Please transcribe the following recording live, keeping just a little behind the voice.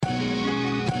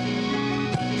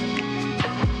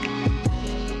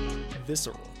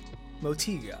Visceral,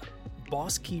 Motiga,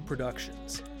 Boss Key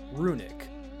Productions, Runic,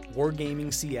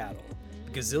 Wargaming Seattle,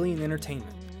 Gazillion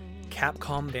Entertainment,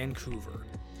 Capcom Vancouver,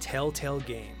 Telltale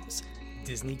Games,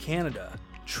 Disney Canada,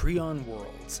 Treon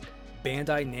Worlds,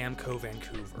 Bandai Namco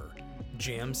Vancouver,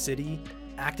 Jam City,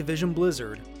 Activision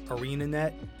Blizzard,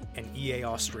 ArenaNet, and EA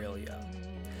Australia.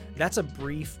 That's a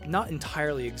brief, not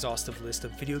entirely exhaustive list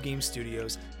of video game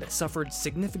studios that suffered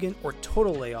significant or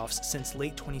total layoffs since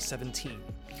late 2017,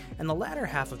 and the latter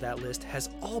half of that list has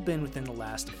all been within the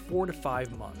last 4 to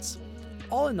 5 months.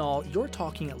 All in all, you're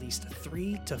talking at least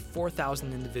 3,000 to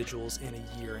 4,000 individuals in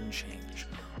a year and change,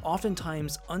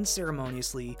 oftentimes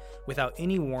unceremoniously, without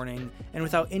any warning, and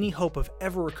without any hope of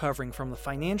ever recovering from the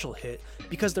financial hit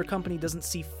because their company doesn't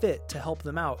see fit to help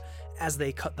them out as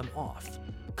they cut them off.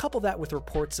 Couple that with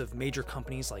reports of major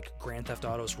companies like Grand Theft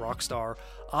Auto's Rockstar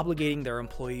obligating their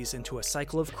employees into a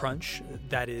cycle of crunch,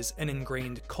 that is, an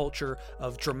ingrained culture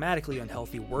of dramatically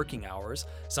unhealthy working hours,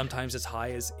 sometimes as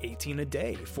high as 18 a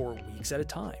day for weeks at a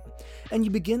time, and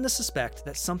you begin to suspect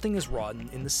that something is rotten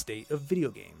in the state of video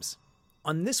games.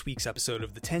 On this week's episode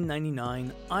of the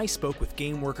 1099, I spoke with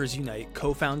Game Workers Unite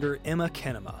co-founder Emma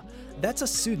Kinema. That's a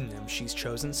pseudonym she's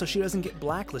chosen so she doesn't get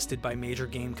blacklisted by major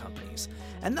game companies.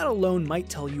 And that alone might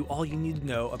tell you all you need to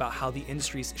know about how the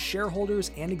industry's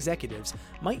shareholders and executives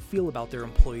might feel about their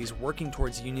employees working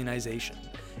towards unionization.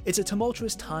 It's a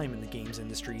tumultuous time in the games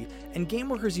industry, and Game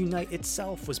Workers Unite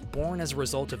itself was born as a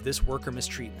result of this worker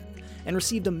mistreatment, and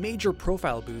received a major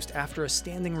profile boost after a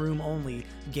standing room only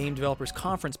Game Developers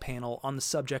Conference panel on the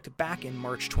subject back in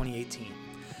March 2018.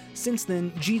 Since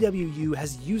then, GWU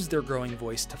has used their growing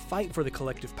voice to fight for the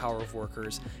collective power of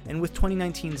workers, and with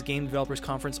 2019's Game Developers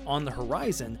Conference on the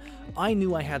horizon, I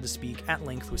knew I had to speak at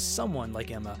length with someone like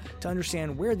Emma to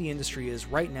understand where the industry is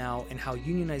right now and how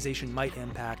unionization might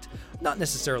impact, not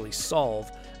necessarily solve,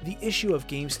 the issue of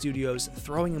game studios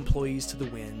throwing employees to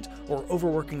the wind or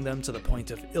overworking them to the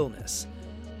point of illness.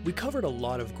 We covered a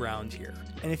lot of ground here,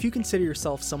 and if you consider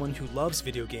yourself someone who loves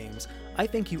video games, I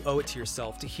think you owe it to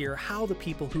yourself to hear how the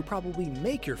people who probably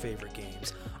make your favorite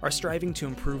games are striving to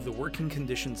improve the working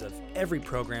conditions of every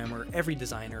programmer, every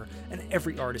designer, and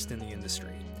every artist in the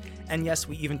industry. And yes,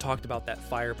 we even talked about that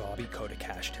Fire Bobby Kotick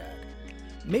hashtag.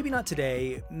 Maybe not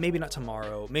today, maybe not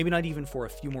tomorrow, maybe not even for a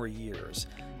few more years,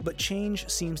 but change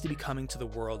seems to be coming to the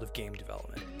world of game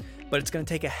development. But it's going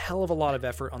to take a hell of a lot of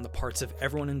effort on the parts of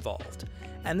everyone involved.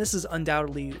 And this is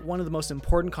undoubtedly one of the most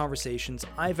important conversations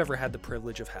I've ever had the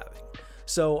privilege of having.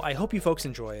 So I hope you folks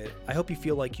enjoy it. I hope you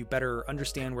feel like you better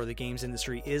understand where the games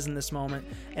industry is in this moment.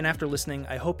 And after listening,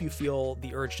 I hope you feel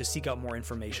the urge to seek out more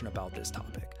information about this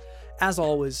topic. As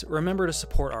always, remember to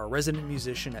support our resident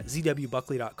musician at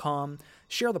zwbuckley.com,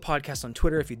 share the podcast on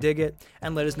Twitter if you dig it,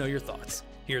 and let us know your thoughts.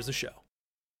 Here's the show.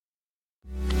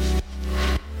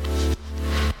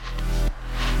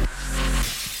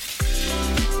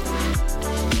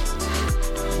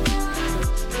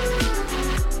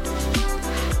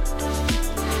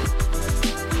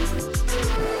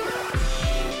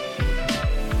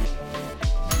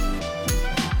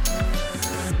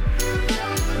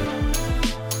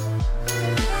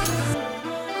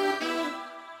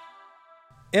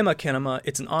 Emma Kinema,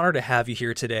 it's an honor to have you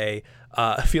here today.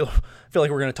 I feel like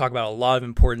we're going to talk about a lot of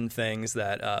important things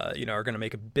that are going to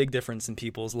make a big difference in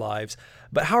people's lives.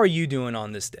 But how are you doing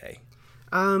on this day?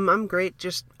 I'm great.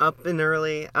 Just up and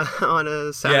early on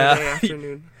a Saturday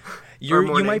afternoon.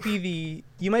 You might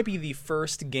be the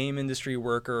first game industry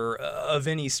worker of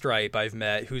any stripe I've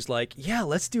met who's like, yeah,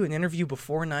 let's do an interview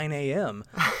before 9 a.m.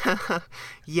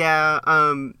 Yeah,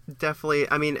 definitely.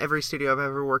 I mean, every studio I've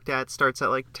ever worked at starts at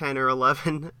like 10 or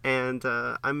 11, and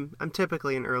I'm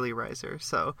typically an early riser,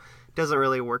 so it doesn't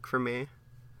really work for me.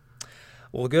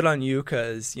 Well, good on you,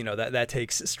 because that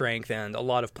takes strength and a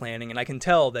lot of planning, and I can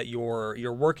tell that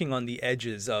you're working on the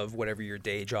edges of whatever your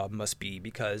day job must be,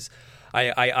 because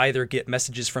I either get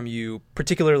messages from you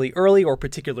particularly early or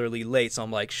particularly late, so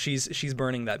I'm like, she's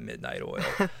burning that midnight oil.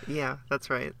 Yeah, that's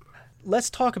right. Let's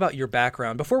talk about your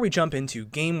background before we jump into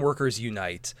Game Workers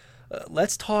Unite.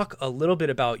 Let's talk a little bit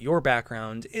about your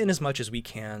background in as much as we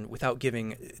can without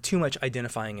giving too much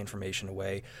identifying information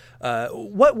away.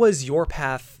 What was your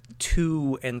path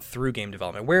to and through game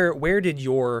development? Where did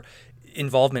your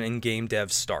involvement in game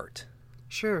dev start?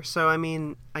 Sure. So, I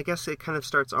mean, I guess it kind of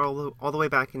starts all the way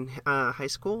back in high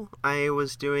school. I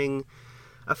was doing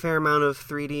a fair amount of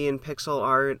 3D and pixel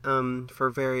art for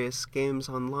various games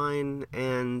online,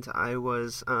 and I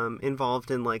was involved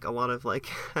in like a lot of like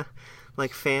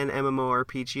fan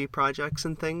MMORPG projects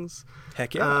and things.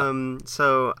 Heck yeah.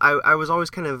 So I was always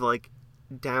kind of like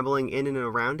dabbling in and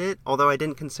around it, although I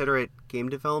didn't consider it game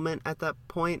development at that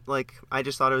point. Like, I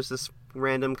just thought it was this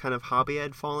random kind of hobby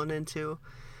I'd fallen into.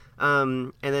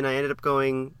 And then I ended up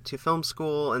going to film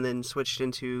school and then switched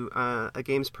into a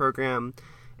games program.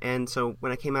 And so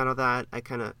when I came out of that, I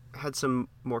kind of had some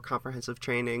more comprehensive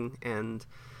training, and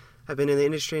I've been in the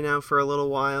industry now for a little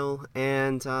while.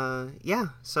 And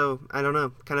so I don't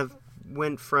know, kind of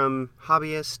went from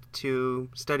hobbyist to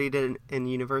studied in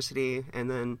university and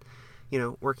then,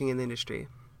 working in the industry.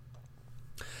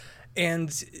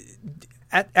 And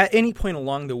at any point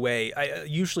along the way,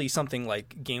 usually something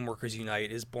like Game Workers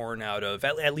Unite is born out of,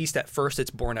 at least at first,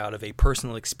 it's born out of a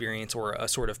personal experience or a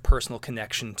sort of personal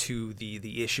connection to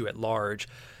the issue at large.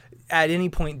 At any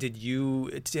point, did you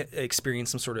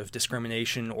experience some sort of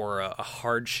discrimination or a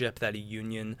hardship that a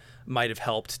union might have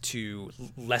helped to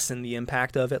lessen the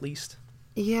impact of, at least?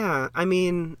 Yeah, I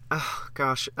mean, oh,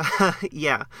 gosh.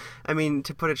 Yeah, I mean,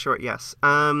 to put it short, yes.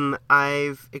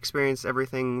 I've experienced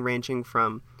everything ranging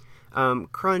from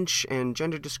crunch and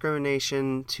gender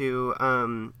discrimination to,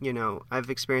 I've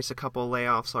experienced a couple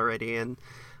layoffs already, and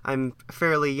I'm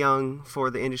fairly young for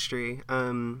the industry,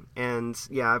 and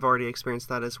yeah, I've already experienced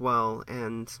that as well,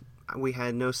 and we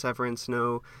had no severance,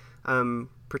 no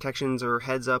protections or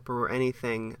heads up or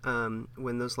anything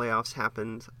when those layoffs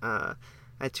happened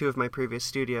at two of my previous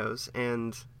studios,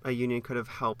 and a union could have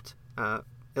helped at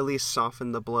least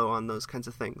soften the blow on those kinds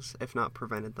of things, if not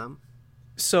prevented them.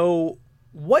 So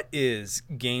what is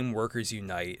Game Workers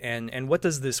Unite, and what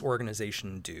does this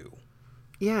organization do?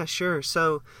 Yeah, sure.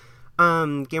 So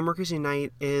Game Workers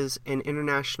Unite is an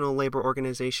international labor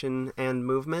organization and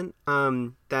movement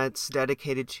that's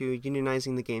dedicated to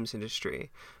unionizing the games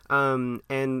industry. And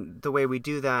the way we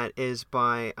do that is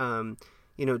by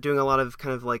doing a lot of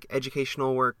kind of like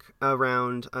educational work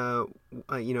around,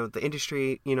 the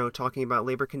industry, talking about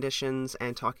labor conditions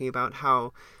and talking about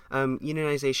how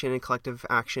unionization and collective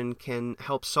action can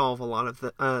help solve a lot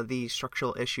of the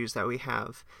structural issues that we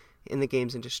have in the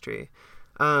games industry.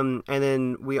 And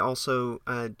then we also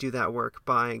do that work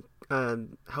by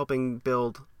helping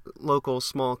build local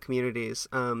small communities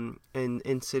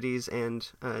in cities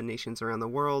and nations around the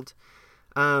world.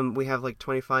 We have like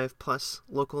 25 plus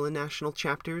local and national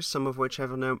chapters, some of which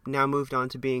have now moved on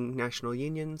to being national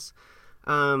unions.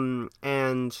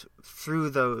 And through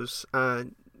those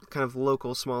kind of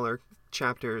local smaller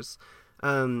chapters,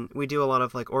 we do a lot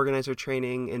of like organizer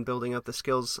training and building up the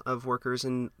skills of workers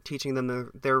and teaching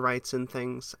them their rights and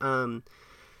things.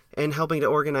 And helping to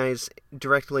organize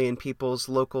directly in people's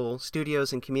local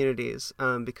studios and communities,,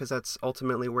 because that's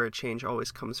ultimately where change always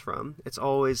comes from. It's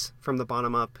always from the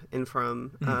bottom up and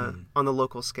from on the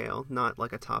local scale, not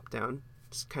like a top-down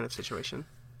kind of situation.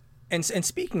 And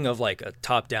speaking of like a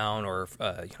top-down or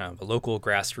a local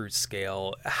grassroots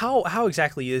scale, how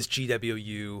exactly is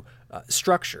GWU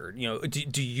structured?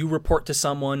 Do you report to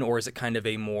someone, or is it kind of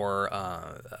a more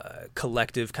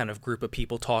collective kind of group of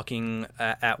people talking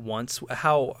at once?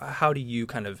 How do you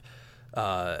kind of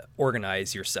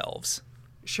organize yourselves?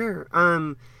 Sure.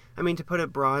 I mean, to put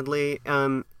it broadly,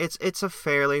 it's a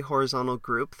fairly horizontal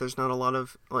group. There's not a lot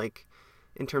of like,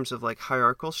 in terms of like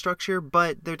hierarchical structure,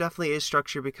 but there definitely is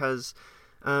structure because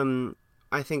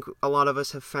I think a lot of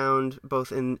us have found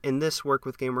both in this work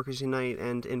with Game Workers Unite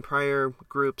and in prior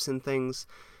groups and things,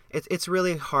 it's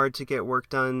really hard to get work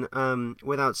done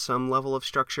without some level of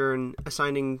structure and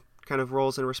assigning kind of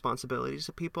roles and responsibilities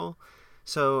to people.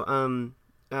 So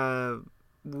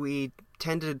we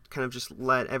tend to kind of just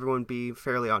let everyone be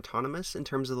fairly autonomous in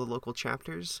terms of the local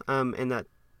chapters, and that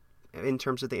in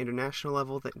terms of the international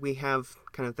level that we have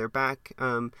kind of their back.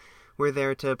 We're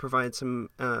there to provide some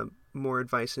more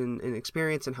advice and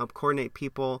experience and help coordinate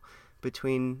people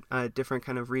between different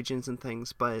kind of regions and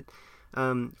things. But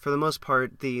for the most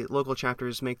part, the local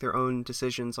chapters make their own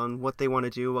decisions on what they want to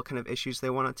do, what kind of issues they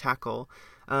want to tackle,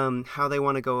 how they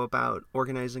want to go about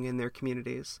organizing in their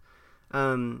communities.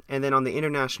 And then on the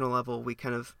international level, we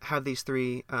kind of have these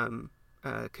three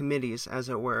committees, as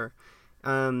it were,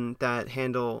 that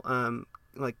handle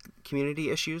like community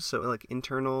issues, so like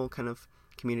internal kind of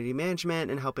community management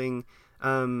and helping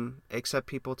accept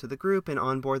people to the group and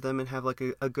onboard them and have like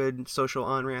a good social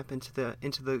on-ramp into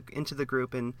the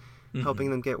group and helping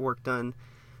them get work done.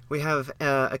 We have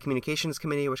a communications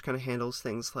committee which kind of handles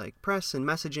things like press and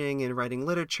messaging and writing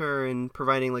literature and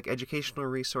providing like educational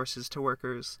resources to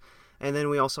workers. And then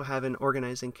we also have an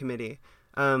organizing committee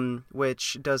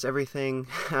which does everything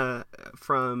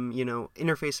from,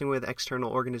 interfacing with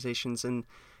external organizations and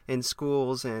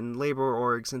schools and labor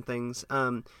orgs and things,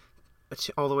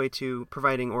 all the way to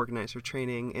providing organizer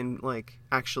training and like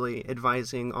actually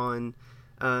advising on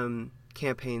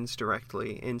campaigns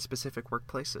directly in specific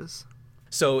workplaces.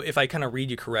 So if I kind of read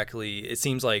you correctly, it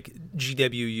seems like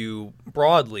GWU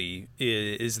broadly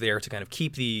is there to kind of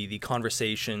keep the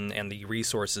conversation and the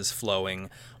resources flowing,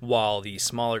 while the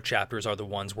smaller chapters are the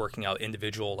ones working out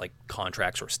individual like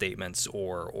contracts or statements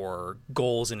or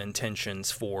goals and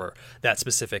intentions for that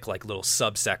specific like little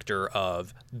subsector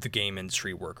of the game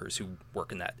industry workers who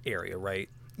work in that area, right?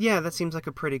 Yeah, that seems like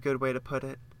a pretty good way to put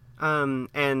it.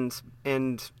 And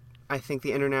I think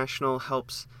the international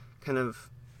helps kind of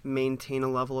maintain a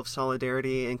level of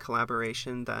solidarity and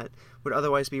collaboration that would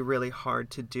otherwise be really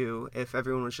hard to do if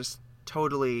everyone was just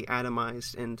totally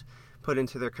atomized and put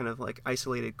into their kind of like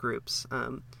isolated groups.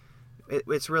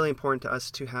 It's really important to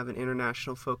us to have an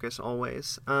international focus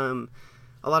always.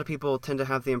 A lot of people tend to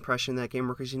have the impression that Game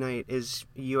Workers Unite is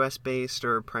U.S. based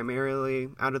or primarily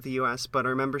out of the U.S., but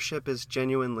our membership is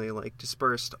genuinely like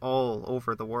dispersed all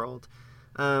over the world.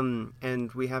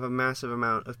 And we have a massive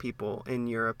amount of people in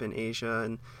Europe and Asia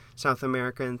and South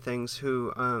America and things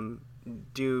who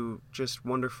do just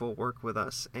wonderful work with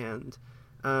us. And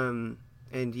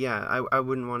yeah, I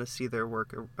wouldn't want to see their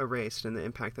work erased and the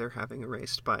impact they're having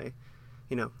erased by,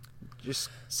 just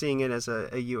seeing it as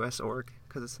a U.S. org,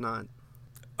 because it's not.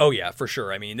 Oh yeah, for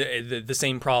sure. I mean, the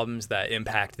same problems that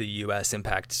impact the U.S.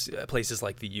 impacts places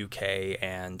like the U.K.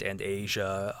 and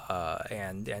Asia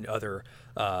and other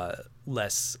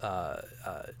less,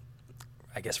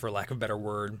 I guess, for lack of a better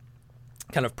word,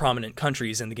 kind of prominent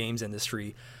countries in the games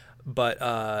industry. But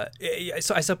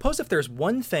so I suppose if there's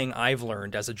one thing I've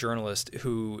learned as a journalist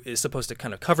who is supposed to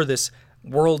kind of cover this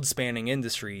world-spanning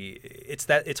industry, it's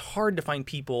that it's hard to find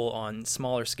people on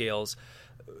smaller scales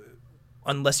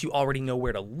unless you already know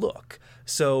where to look.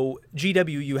 So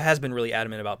GWU has been really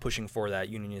adamant about pushing for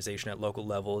that unionization at local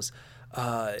levels.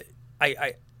 Are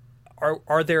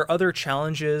there other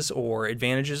challenges or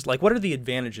advantages? Like, what are the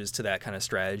advantages to that kind of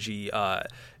strategy?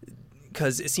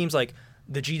 Because it seems like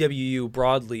the GWU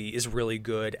broadly is really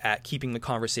good at keeping the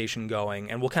conversation going,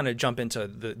 and we'll kind of jump into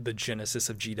the genesis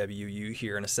of GWU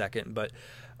here in a second. But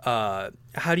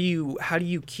how do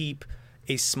you keep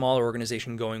a smaller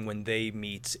organization going when they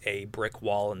meet a brick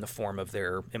wall in the form of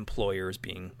their employers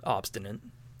being obstinate?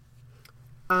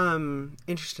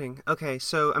 Interesting. Okay,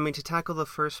 so I mean, to tackle the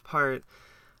first part,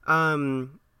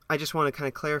 I just want to kind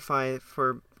of clarify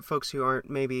for folks who aren't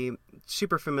maybe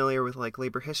super familiar with like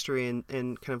labor history and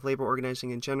kind of labor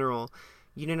organizing in general.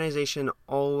 Unionization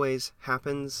always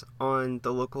happens on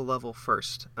the local level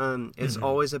first. It's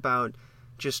always about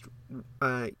just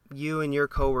you and your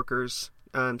coworkers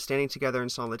standing together in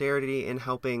solidarity and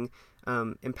helping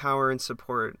empower and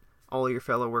support all your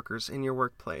fellow workers in your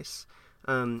workplace.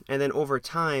 And then over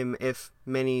time, if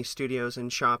many studios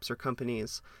and shops or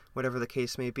companies, whatever the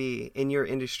case may be, in your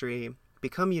industry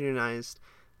become unionized,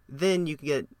 then you can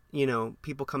get,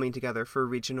 people coming together for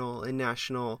regional and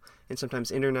national and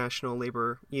sometimes international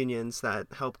labor unions that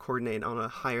help coordinate on a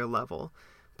higher level.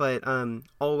 But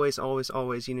always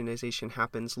unionization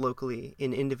happens locally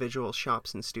in individual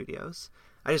shops and studios.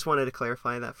 I just wanted to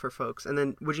clarify that for folks. And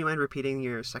then would you mind repeating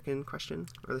your second question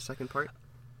or the second part?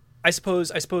 I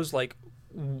suppose like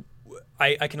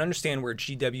I can understand where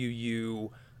GWU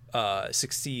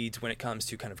succeeds when it comes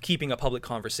to kind of keeping a public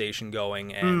conversation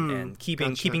going and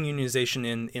keeping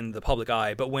unionization in the public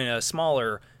eye. But when a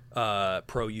smaller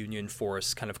pro-union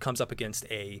force kind of comes up against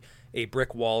a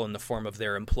brick wall in the form of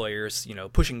their employers,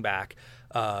 pushing back,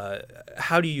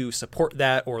 how do you support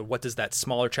that, or what does that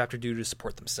smaller chapter do to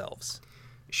support themselves?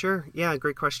 Sure. Yeah,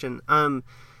 great question. I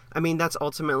mean, that's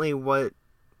ultimately what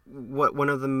one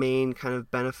of the main kind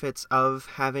of benefits of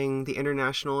having the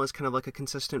international is kind of like a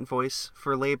consistent voice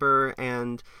for labor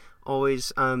and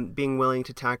always being willing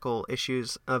to tackle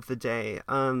issues of the day.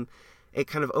 It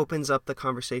kind of opens up the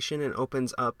conversation and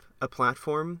opens up a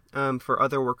platform for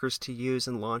other workers to use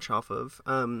and launch off of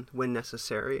when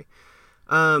necessary.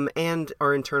 And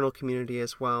our internal community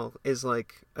as well is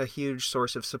like a huge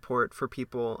source of support for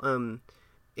people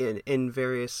in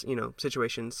various,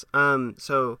 situations.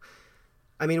 So,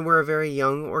 I mean, we're a very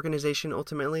young organization,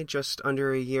 ultimately, just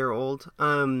under a year old.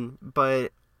 But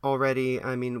already,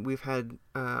 I mean, we've had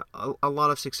a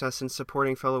lot of success in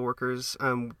supporting fellow workers,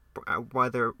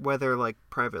 whether like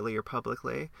privately or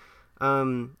publicly.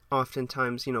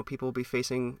 Oftentimes, people will be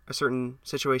facing a certain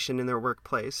situation in their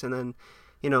workplace, and then,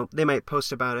 they might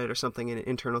post about it or something in an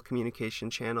internal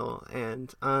communication channel,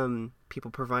 and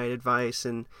people provide advice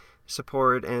and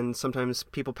support, and sometimes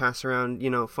people pass around,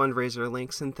 fundraiser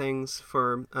links and things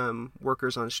for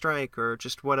workers on strike or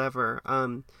just whatever.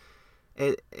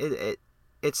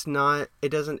 It's not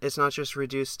just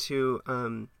reduced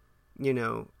to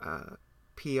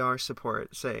PR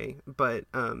support, say, but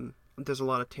there's a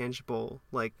lot of tangible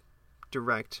like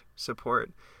direct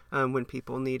support when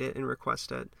people need it and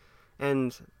request it.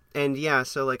 And yeah,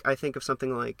 so like I think of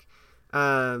something like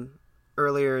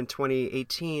earlier in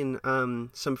 2018,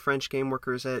 some French game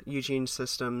workers at Eugene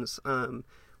Systems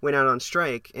went out on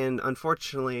strike, and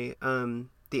unfortunately,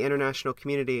 the international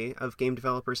community of game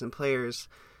developers and players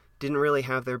didn't really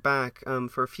have their back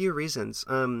for a few reasons.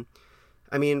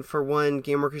 I mean, for one,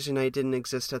 Game Workers Unite didn't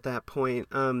exist at that point.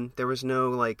 There was no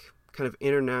like kind of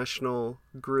international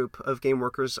group of game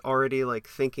workers already like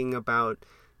thinking about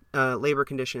labor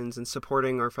conditions and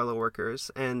supporting our fellow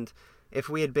workers. And if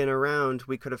we had been around,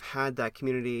 we could have had that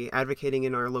community advocating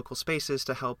in our local spaces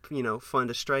to help, fund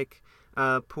a strike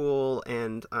pool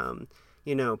and,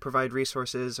 provide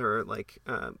resources or like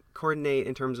coordinate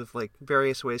in terms of like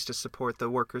various ways to support the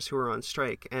workers who are on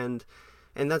strike. And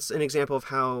that's an example of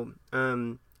how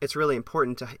it's really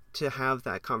important to have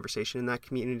that conversation and that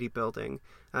community building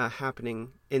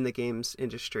happening in the games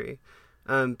industry.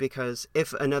 Because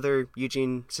if another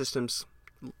Eugene Systems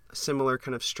similar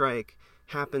kind of strike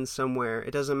happens somewhere,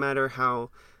 it doesn't matter how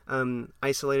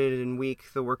isolated and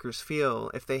weak the workers feel.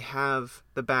 If they have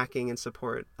the backing and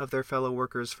support of their fellow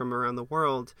workers from around the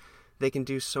world, they can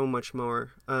do so much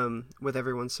more with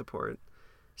everyone's support.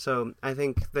 So I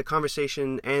think the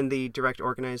conversation and the direct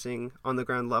organizing on the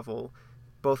ground level,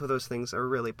 both of those things are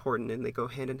really important, and they go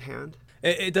hand in hand.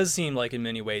 It does seem like in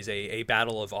many ways a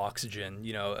battle of oxygen.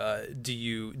 Do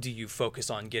you focus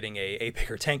on getting a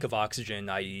bigger tank of oxygen,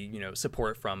 i.e.,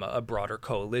 support from a broader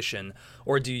coalition,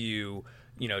 or do you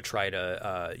try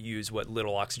to use what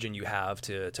little oxygen you have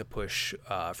to push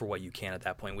for what you can at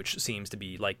that point, which seems to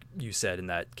be, like you said in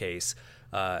that case,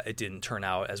 it didn't turn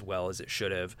out as well as it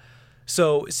should have.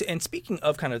 So, and speaking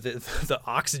of kind of the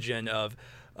oxygen of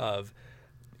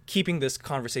keeping this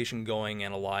conversation going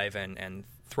and alive and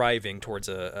thriving towards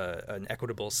an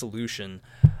equitable solution.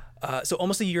 So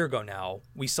almost a year ago now,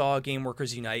 we saw Game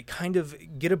Workers Unite kind of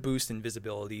get a boost in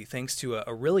visibility thanks to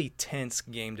a really tense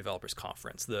game developers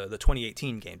conference, the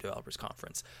 2018 Game Developers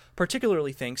Conference,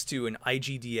 particularly thanks to an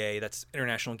IGDA, that's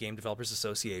International Game Developers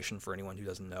Association for anyone who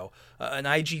doesn't know, an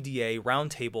IGDA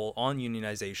roundtable on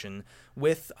unionization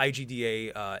with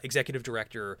IGDA Executive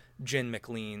Director Jen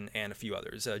McLean and a few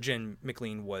others. Jen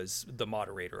McLean was the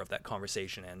moderator of that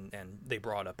conversation, and they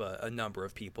brought up a number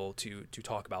of people to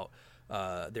talk about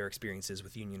their experiences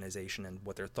with unionization and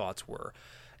what their thoughts were.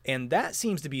 And that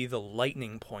seems to be the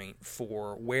lightning point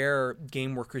for where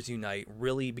Game Workers Unite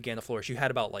really began to flourish. You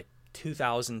had about like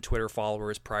 2,000 Twitter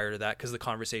followers prior to that because the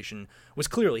conversation was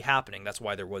clearly happening. That's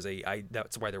why there was a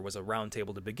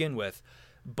roundtable to begin with.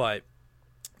 But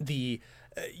you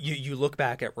look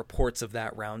back at reports of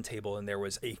that roundtable, and there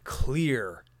was a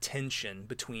clear tension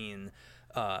between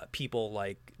people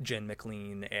like Jen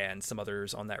McLean and some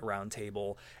others on that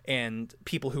roundtable, and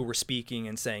people who were speaking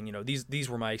and saying, these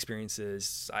were my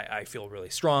experiences. I feel really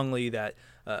strongly that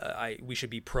we should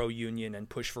be pro-union and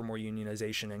push for more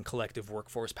unionization and collective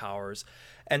workforce powers.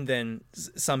 And then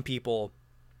some people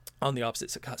on the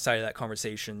opposite side of that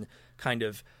conversation kind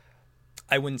of,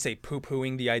 I wouldn't say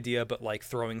poo-pooing the idea, but like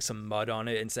throwing some mud on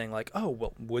it and saying like, oh,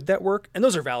 well, would that work? And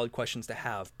those are valid questions to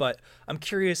have. But I'm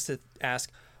curious to ask,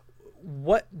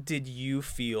 what did you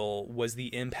feel was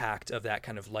the impact of that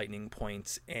kind of lightning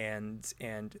point, and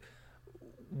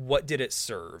what did it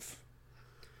serve?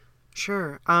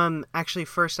 Sure. Actually,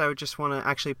 first, I would just want to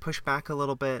actually push back a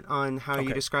little bit on how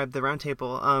you described the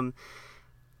roundtable.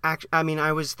 I mean,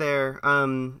 I was there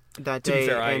that day. To be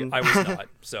fair, and I was not,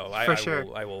 so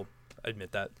I will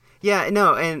admit that. Yeah,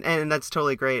 no, and that's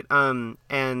totally great.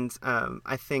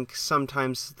 I think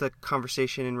sometimes the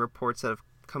conversation and reports that have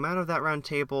come out of that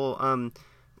roundtable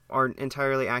aren't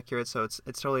entirely accurate, so it's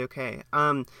totally okay.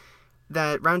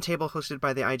 That roundtable hosted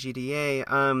by the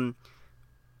IGDA,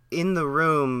 in the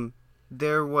room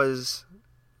there was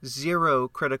zero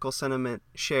critical sentiment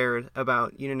shared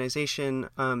about unionization.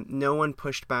 No one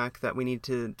pushed back that we need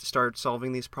to start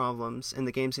solving these problems in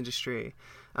the games industry.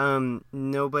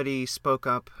 Nobody spoke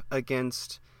up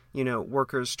against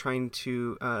workers trying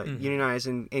to unionize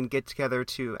and get together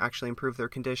to actually improve their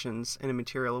conditions in a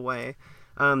material way,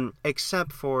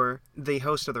 except for the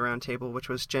host of the roundtable, which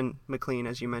was Jen McLean,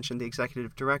 as you mentioned, the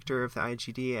executive director of the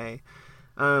IGDA.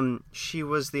 She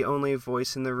was the only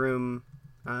voice in the room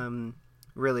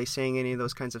really saying any of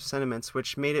those kinds of sentiments,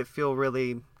 which made it feel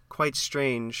really quite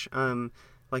strange,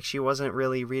 like she wasn't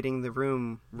really reading the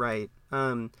room right.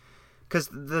 Because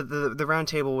the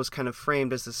roundtable was kind of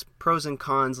framed as this pros and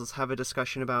cons, let's have a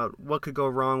discussion about what could go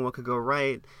wrong, what could go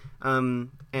right,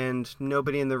 and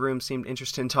nobody in the room seemed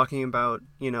interested in talking about,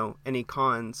 any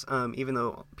cons, even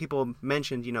though people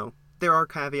mentioned, there are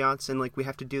caveats, and like we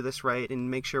have to do this right and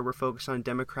make sure we're focused on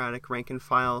democratic rank and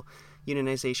file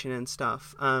unionization and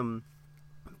stuff.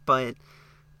 But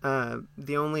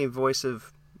the only voice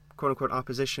of quote unquote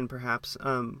opposition, perhaps,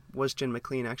 was Jen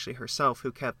McLean actually herself,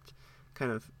 who kept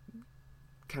kind of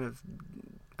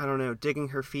I don't know, digging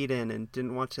her feet in and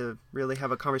didn't want to really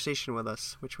have a conversation with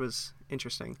us, which was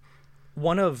interesting.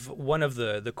 One of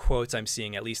the quotes I'm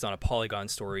seeing, at least on a Polygon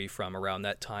story from around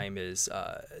that time, is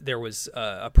there was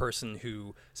a person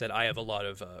who said, I have a lot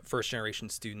of first-generation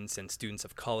students and students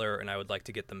of color, and I would like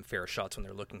to get them fair shots when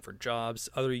they're looking for jobs.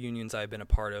 Other unions I've been a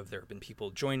part of, there have been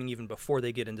people joining even before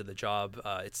they get into the job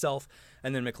itself.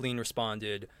 And then McLean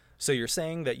responded, so you're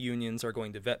saying that unions are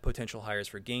going to vet potential hires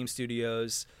for game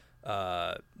studios,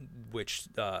 which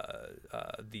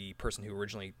the person who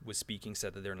originally was speaking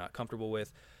said that they're not comfortable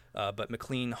with. But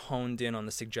McLean honed in on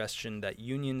the suggestion that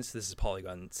unions, this is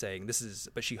Polygon saying,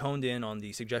 but she honed in on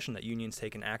the suggestion that unions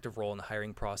take an active role in the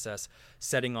hiring process,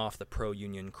 setting off the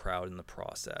pro-union crowd in the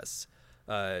process.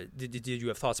 Did you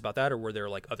have thoughts about that, or were there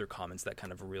like other comments that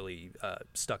kind of really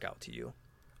stuck out to you?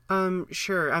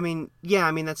 Sure. I mean,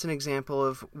 that's an example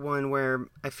of one where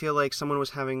I feel like someone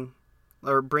was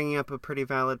bringing up a pretty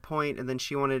valid point, and then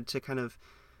she wanted to kind of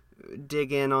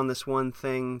dig in on this one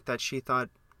thing that she thought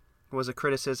was a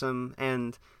criticism,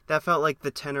 and that felt like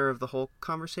the tenor of the whole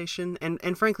conversation.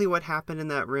 And frankly, what happened in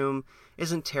that room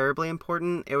isn't terribly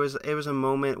important. It was a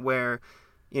moment where,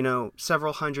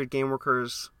 several hundred game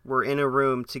workers were in a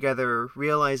room together,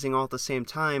 realizing all at the same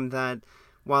time that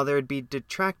while there would be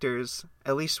detractors,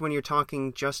 at least when you're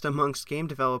talking just amongst game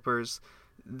developers,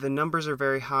 the numbers are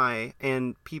very high,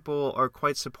 and people are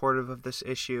quite supportive of this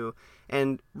issue.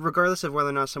 And regardless of whether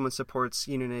or not someone supports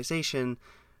unionization,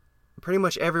 pretty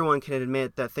much everyone can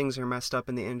admit that things are messed up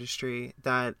in the industry,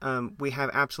 that we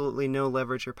have absolutely no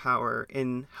leverage or power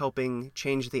in helping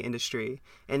change the industry,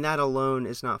 and that alone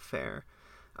is not fair.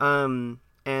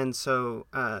 And so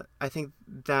I think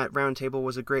that roundtable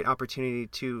was a great opportunity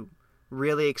to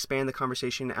really expand the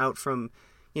conversation out from,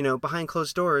 behind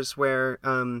closed doors where,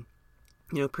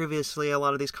 previously a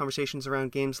lot of these conversations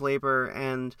around games labor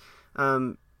and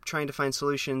trying to find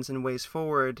solutions and ways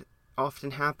forward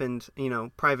often happened,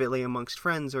 privately amongst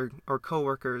friends or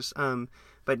coworkers,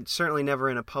 but certainly never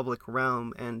in a public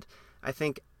realm. And I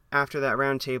think after that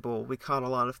roundtable, we caught a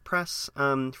lot of press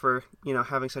for,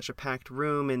 having such a packed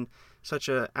room, and such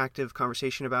a active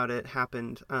conversation about it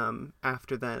happened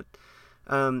after that.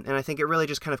 And I think it really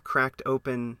just kind of cracked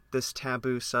open this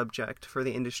taboo subject for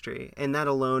the industry. And that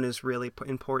alone is really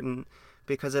important,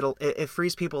 because it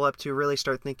frees people up to really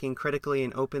start thinking critically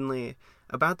and openly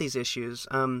about these issues,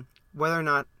 whether or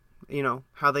not,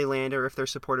 how they land, or if they're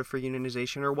supportive for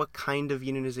unionization, or what kind of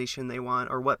unionization they want,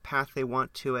 or what path they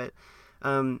want to it.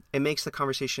 It makes the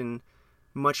conversation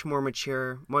much more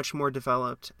mature, much more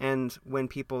developed, and when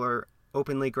people are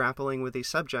openly grappling with these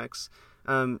subjects,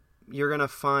 you're going to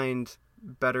find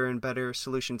better and better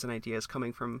solutions and ideas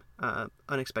coming from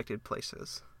unexpected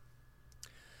places.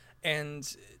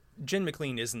 And Jen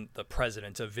McLean isn't the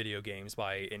president of video games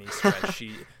by any stretch.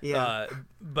 She,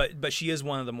 but she is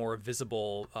one of the more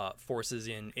visible forces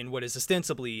in what is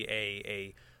ostensibly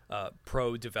a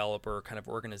pro-developer kind of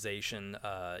organization,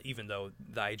 even though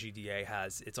the IGDA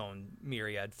has its own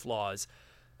myriad flaws.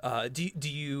 Do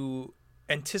you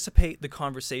anticipate the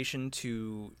conversation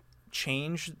to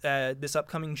change this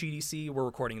upcoming GDC? We're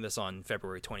recording this on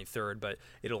February 23rd, but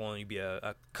it'll only be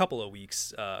a couple of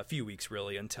weeks, a few weeks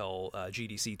really, until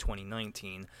GDC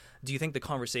 2019. Do you think the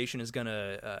conversation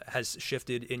has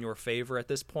shifted in your favor at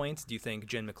this point? Do you think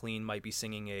Jen McLean might be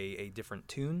singing a different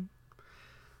tune?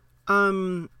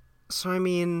 So I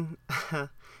mean,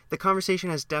 the conversation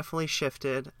has definitely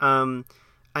shifted.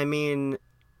 I mean,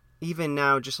 even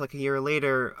now, just like a year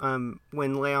later,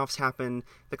 when layoffs happen,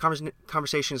 the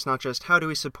conversation is not just how do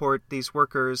we support these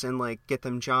workers and like get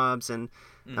them jobs, and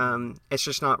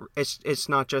it's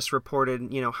not just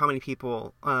reported, how many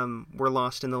people were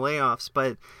lost in the layoffs,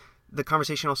 but the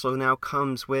conversation also now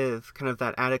comes with kind of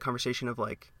that added conversation of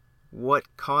like,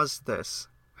 what caused this?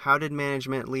 How did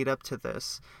management lead up to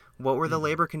this? What were the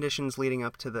labor conditions leading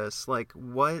up to this? Like,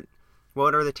 what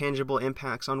are the tangible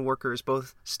impacts on workers,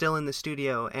 both still in the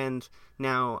studio and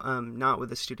now not with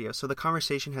the studio? So the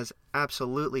conversation has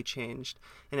absolutely changed,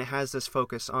 and it has this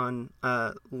focus on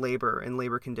labor and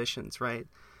labor conditions, right?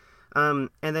 And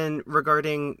then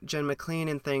regarding Jen McLean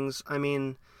and things, I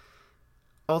mean,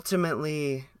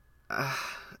 ultimately,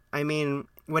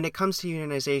 when it comes to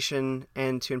unionization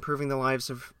and to improving the lives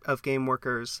of game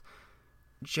workers,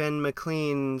 Jen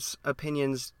McLean's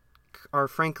opinions are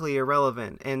frankly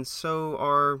irrelevant, and so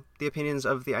are the opinions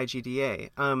of the IGDA,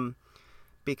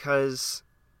 because,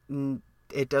 I mean, Jen McLean is a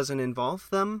it doesn't involve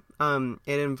them.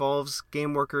 It involves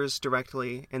game workers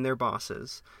directly and their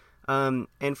bosses,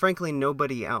 and frankly,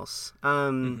 nobody else.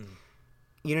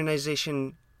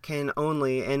 Unionization can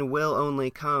only and will only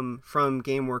come from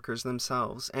game workers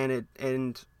themselves, and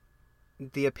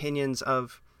the opinions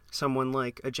of someone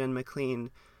like a Jen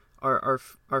McLean are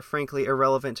frankly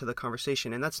irrelevant to the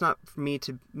conversation. And that's not me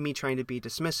trying to be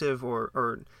dismissive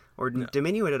or No.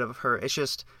 diminutive of her. It's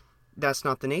just that's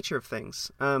not the nature of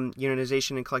things.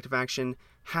 Unionization and collective action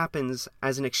happens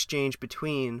as an exchange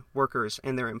between workers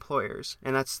and their employers,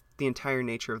 and that's the entire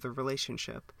nature of the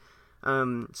relationship.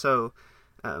 I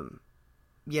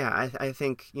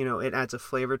think, it adds a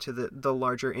flavor to the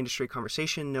larger industry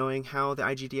conversation, knowing how the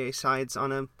IGDA sides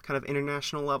on a kind of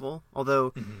international level,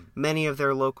 although many of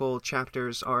their local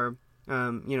chapters are,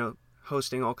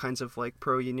 hosting all kinds of like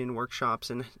pro-union workshops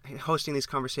and hosting these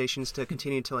conversations to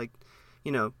continue to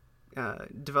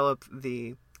develop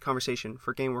the conversation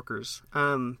for game workers.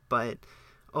 But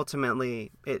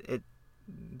ultimately,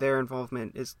 their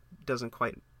involvement doesn't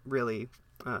quite really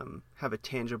have a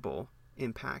tangible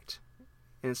impact,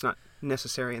 and it's not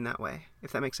necessary in that way,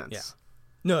 if that makes sense. Yeah.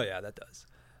 No, yeah, that does.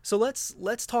 So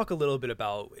let's talk a little bit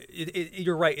about it.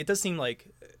 You're right. It does seem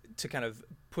like, to kind of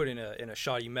put in a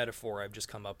shoddy metaphor I've just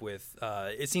come up with,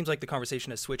 it seems like the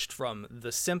conversation has switched from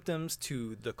the symptoms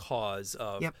to the cause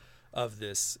of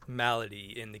this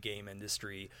malady in the game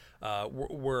industry.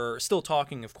 We're still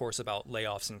talking, of course, about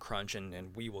layoffs and crunch,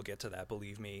 and we will get to that,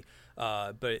 believe me.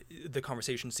 But the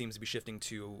conversation seems to be shifting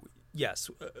to,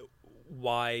 yes,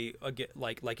 why,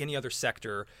 like any other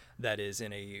sector that is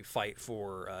in a fight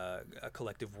for a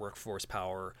collective workforce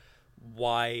power,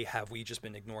 why have we just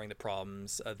been ignoring the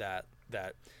problems that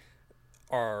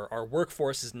our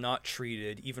workforce is not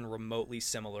treated even remotely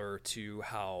similar to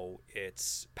how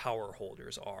its power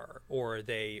holders are, or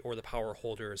the power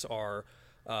holders are,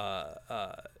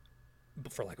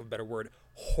 for lack of a better word,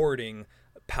 hoarding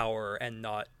power and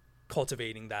not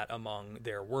cultivating that among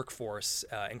their workforce,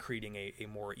 and creating a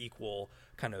more equal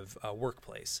kind of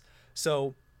workplace.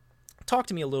 So talk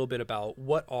to me a little bit about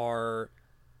what are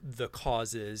the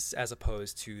causes as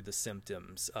opposed to the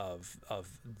symptoms of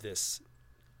this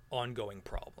ongoing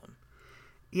problem.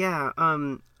 Yeah,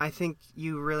 I think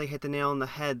you really hit the nail on the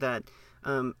head that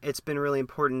it's been really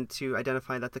important to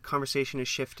identify that the conversation is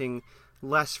shifting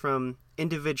less from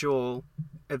individual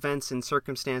events and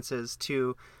circumstances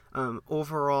to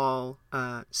overall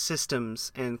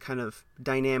systems and kind of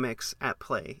dynamics at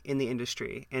play in the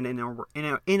industry and in our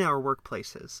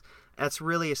workplaces. That's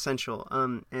really essential.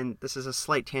 And this is a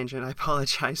slight tangent. I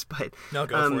apologize, but no,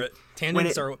 go for it.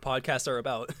 Tangents are what podcasts are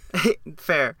about.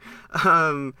 Fair.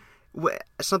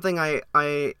 Something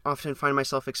I often find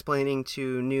myself explaining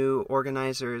to new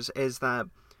organizers is that,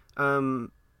 the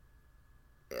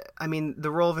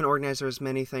role of an organizer is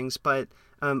many things, but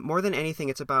more than anything,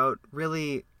 it's about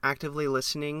really actively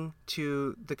listening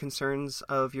to the concerns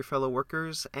of your fellow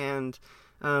workers and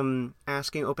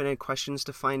asking open-ended questions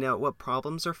to find out what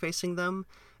problems are facing them.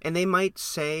 And they might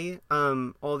say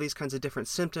all these kinds of different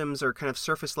symptoms or kind of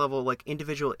surface level, like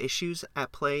individual issues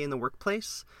at play in the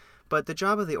workplace. But the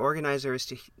job of the organizer is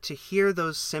to hear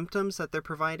those symptoms that they're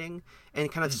providing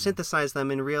and kind of synthesize them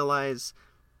and realize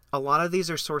a lot of these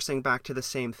are sourcing back to the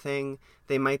same thing.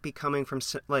 They might be coming from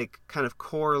like kind of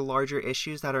core larger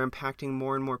issues that are impacting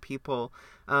more and more people,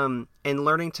 and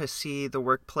learning to see the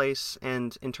workplace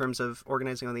and in terms of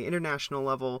organizing on the international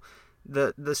level,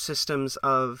 the systems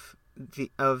of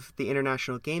the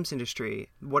international games industry.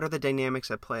 What are the dynamics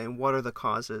at play and what are the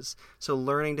causes? So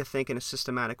learning to think in a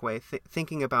systematic way,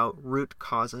 thinking about root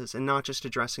causes and not just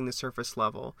addressing the surface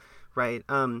level, right?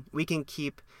 We can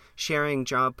keep sharing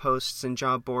job posts and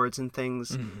job boards and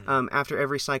things after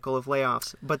every cycle of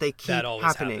layoffs, but they keep that always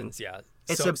happening. Happens, yeah.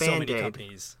 It's a Band-Aid. So many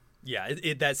companies. Yeah,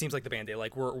 that seems like the Band-Aid.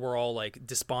 Like we're all like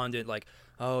despondent, like,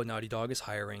 oh, Naughty Dog is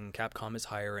hiring, Capcom is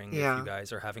hiring, if you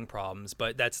guys are having problems,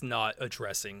 but that's not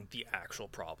addressing the actual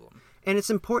problem. And it's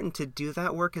important to do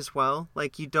that work as well.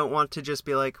 Like, you don't want to just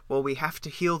be like, well, we have to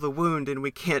heal the wound and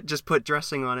we can't just put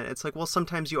dressing on it. It's like, well,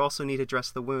 sometimes you also need to dress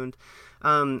the wound.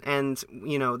 And,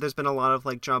 there's been a lot of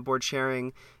like job board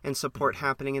sharing and support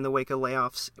happening in the wake of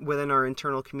layoffs within our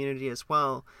internal community as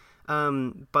well.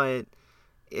 But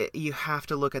you have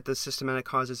to look at the systematic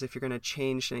causes if you're going to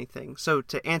change anything. So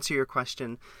to answer your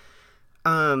question,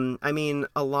 a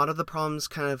lot of the problems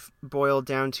kind of boil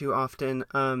down to often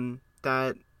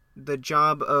that the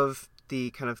job of the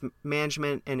kind of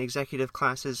management and executive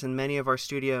classes in many of our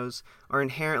studios are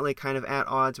inherently kind of at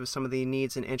odds with some of the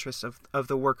needs and interests of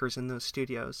the workers in those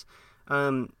studios.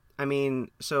 I mean,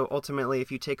 so ultimately,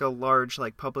 if you take a large,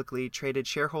 like, publicly traded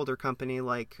shareholder company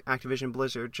like Activision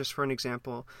Blizzard, just for an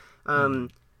example,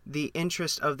 the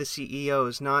interest of the CEO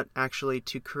is not actually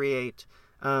to create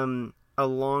a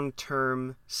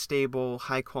long-term, stable,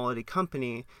 high-quality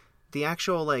company. The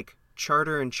actual, like,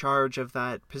 charter in charge of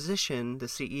that position, the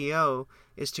CEO,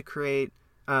 is to create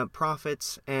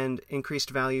profits and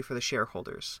increased value for the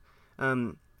shareholders.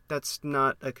 That's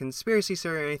not a conspiracy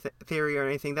theory or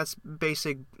anything. That's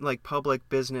basic, like, public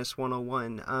business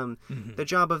 101. The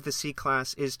job of the C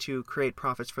class is to create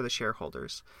profits for the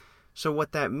shareholders. So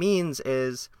what that means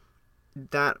is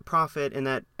that profit and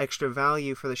that extra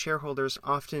value for the shareholders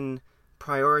often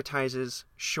prioritizes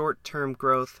short-term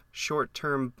growth,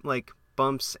 short-term, like,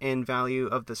 bumps in value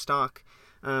of the stock,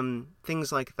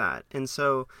 things like that. And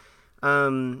so,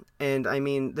 and I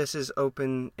mean, this is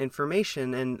open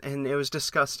information, and it was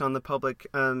discussed on the public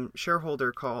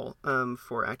shareholder call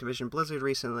for Activision Blizzard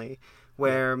recently,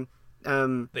 where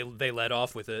they led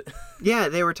off with it. Yeah,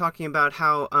 they were talking about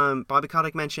how Bobby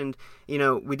Kotick mentioned,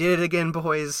 we did it again,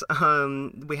 boys.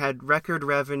 We had record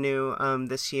revenue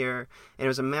this year, and it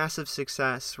was a massive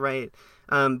success, right?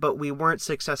 But we weren't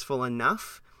successful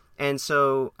enough. And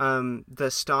so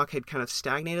the stock had kind of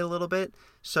stagnated a little bit.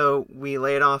 So we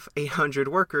laid off 800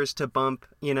 workers to bump,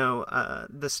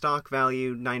 the stock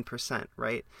value 9%,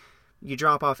 right? You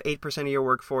drop off 8% of your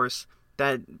workforce.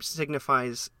 That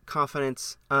signifies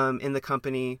confidence in the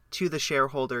company to the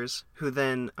shareholders, who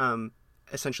then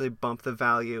essentially bump the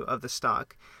value of the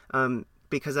stock,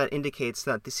 because that indicates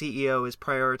that the CEO is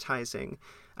prioritizing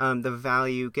the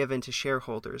value given to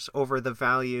shareholders over the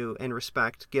value and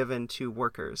respect given to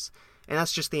workers. And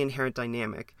that's just the inherent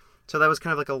dynamic. So that was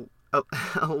kind of like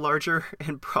a larger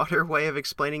and broader way of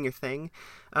explaining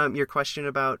your question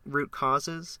about root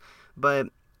causes. But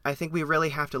I think we really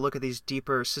have to look at these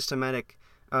deeper systematic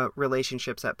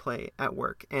relationships at play at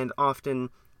work. And often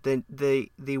the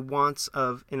wants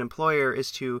of an employer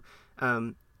is to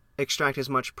extract as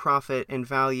much profit and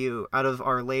value out of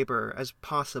our labor as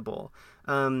possible.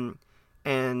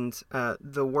 And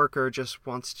the worker just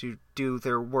wants to do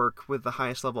their work with the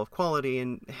highest level of quality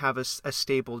and have a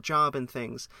stable job and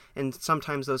things. And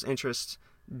sometimes those interests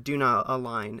do not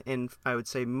align. And I would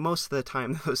say most of the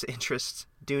time those interests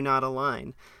do not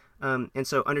align. And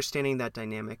so understanding that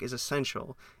dynamic is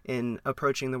essential in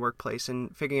approaching the workplace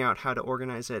and figuring out how to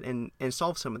organize it and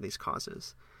solve some of these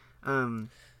causes.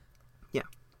 Yeah.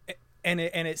 And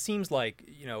it seems like,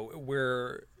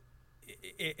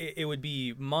 it would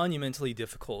be monumentally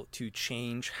difficult to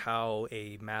change how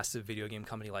a massive video game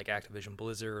company like Activision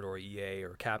Blizzard or EA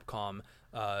or Capcom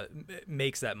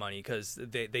makes that money, because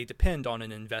they depend on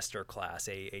an investor class,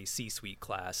 a C-suite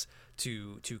class,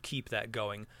 to keep that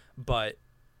going. But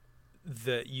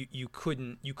you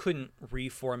couldn't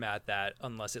reformat that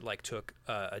unless it took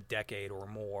a decade or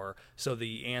more. So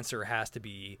the answer has to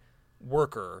be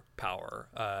worker power,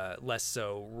 less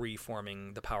so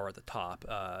reforming the power at the top.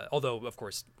 Although, of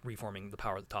course, reforming the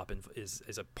power at the top is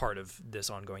a part of this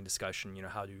ongoing discussion.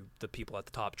 How do the people at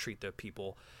the top treat the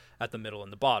people at the middle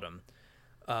and the bottom?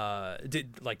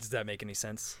 Does that make any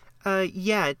sense?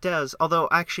 Yeah, it does. Although,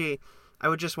 actually, I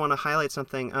would just want to highlight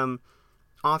something.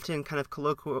 Often, kind of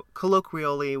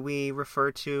colloquially, we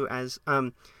refer to as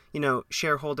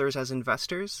shareholders as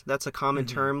investors. That's a common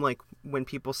term, like when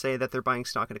people say that they're buying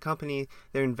stock in a company,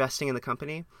 they're investing in the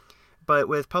company. But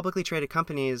with publicly traded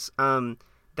companies,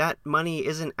 that money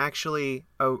isn't actually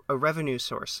a revenue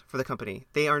source for the company.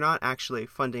 They are not actually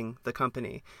funding the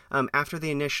company. After the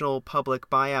initial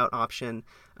public buyout option,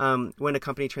 when a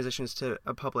company transitions to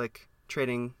a public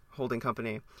trading holding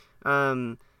company,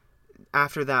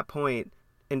 after that point,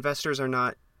 investors are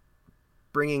not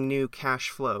bringing new cash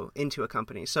flow into a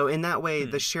company. So in that way,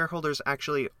 the shareholders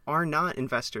actually are not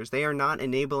investors. They are not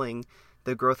enabling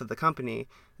the growth of the company.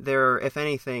 They're, if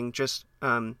anything, just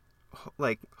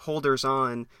holders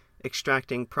on,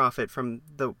 extracting profit from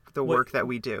the work that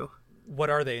we do. What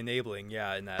are they enabling?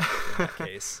 Yeah, in that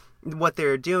case. What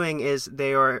they're doing is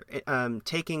they are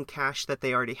taking cash that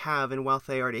they already have and wealth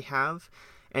they already have,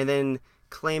 and then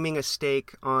claiming a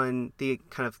stake on the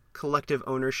kind of collective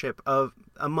ownership of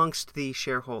amongst the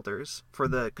shareholders for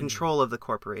the control of the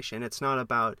corporation. It's not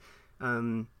about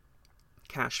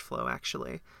cash flow,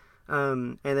 actually.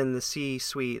 And then the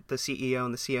C-suite, the CEO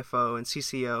and the CFO and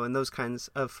CCO and those kinds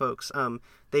of folks,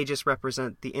 they just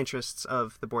represent the interests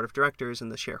of the board of directors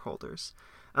and the shareholders.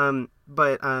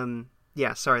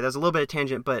 Yeah, sorry, that was a little bit of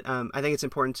tangent, but I think it's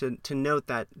important to note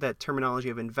that terminology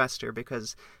of investor,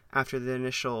 because after the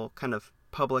initial kind of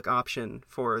public option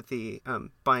for the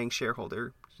buying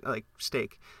shareholder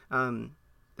stake,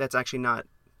 that's actually not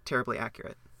terribly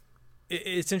accurate.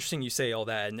 It's interesting you say all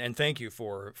that, and thank you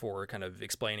for kind of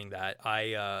explaining that.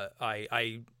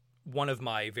 I one of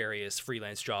my various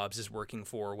freelance jobs is working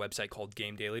for a website called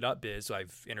GameDaily.biz.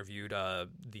 I've interviewed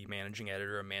the managing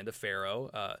editor Amanda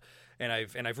Farrow, and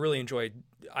I've really enjoyed.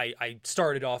 I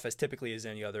started off as typically as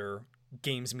any other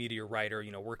games media writer,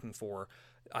 working for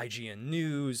IGN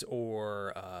News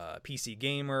or PC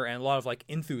Gamer and a lot of like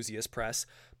enthusiast press,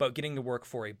 but getting to work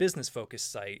for a business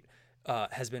focused site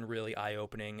has been really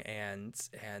eye-opening, and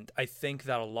I think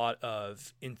that a lot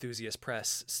of enthusiast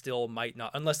press still might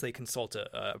not, unless they consult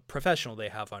a professional they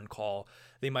have on call,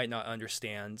 they might not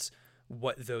understand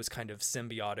what those kind of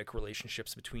symbiotic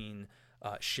relationships between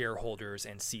shareholders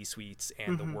and C-suites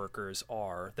and the workers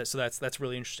are. So that's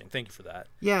really interesting. Thank you for that.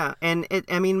 Yeah, and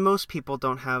most people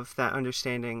don't have that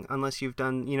understanding unless you've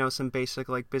done, some basic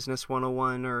like business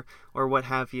 101 or what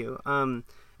have you. And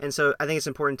so I think it's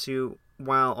important to,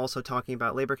 while also talking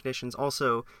about labor conditions,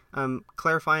 also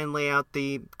clarify and lay out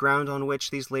the ground on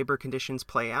which these labor conditions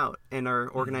play out and our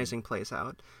organizing plays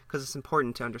out, because it's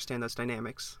important to understand those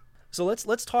dynamics. So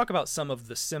let's talk about some of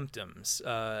the symptoms.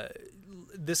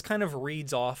 This kind of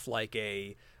reads off like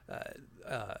the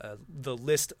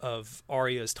list of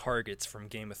Arya's targets from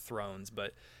Game of Thrones,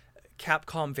 but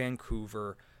Capcom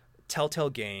Vancouver, Telltale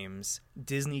Games,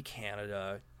 Disney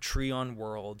Canada, Treon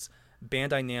Worlds,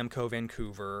 Bandai Namco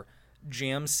Vancouver,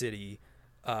 Jam City,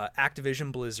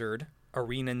 Activision Blizzard,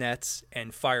 ArenaNet,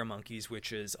 and Fire Monkeys,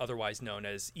 which is otherwise known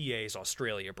as EA's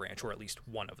Australia branch, or at least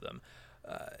one of them.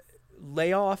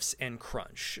 Layoffs and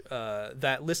crunch.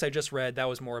 That list I just read, that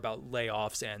was more about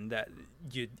layoffs, and that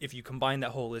if you combine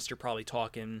that whole list, you're probably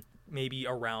talking maybe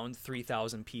around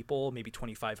 3,000 people, maybe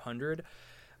 2,500.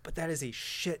 But that is a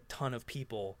shit ton of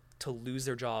people to lose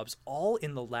their jobs all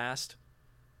in the last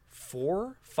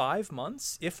 4-5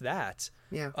 months, if that.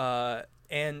 Yeah.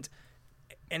 And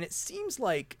it seems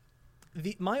like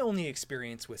my only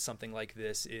experience with something like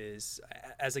this is,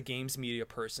 as a games media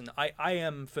person, I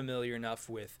am familiar enough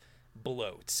with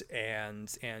bloat and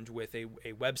with a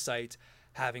website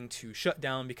having to shut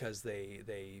down because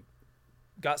they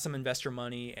got some investor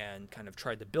money and kind of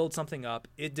tried to build something up.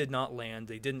 It did not land.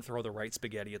 They didn't throw the right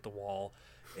spaghetti at the wall,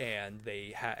 and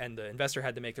the investor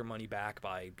had to make their money back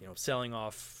by selling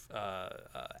off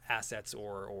assets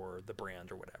or the brand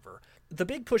or whatever. The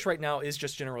big push right now is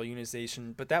just general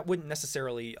unionization, but that wouldn't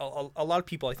necessarily. A lot of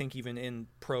people, I think, even in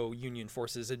pro-union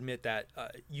forces, admit that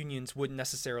unions wouldn't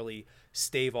necessarily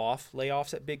stave off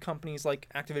layoffs at big companies like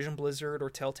Activision Blizzard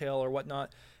or Telltale or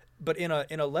whatnot. But in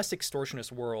a less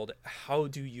extortionist world, how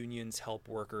do unions help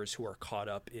workers who are caught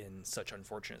up in such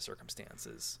unfortunate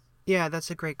circumstances? Yeah,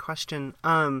 that's a great question.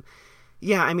 To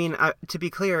be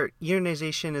clear,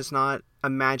 unionization is not a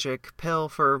magic pill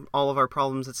for all of our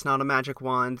problems. It's not a magic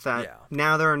wand that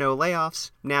now there are no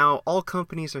layoffs. Now all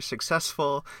companies are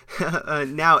successful.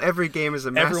 Now every game is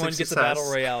a massive Everyone gets success. a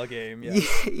battle royale game.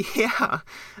 It's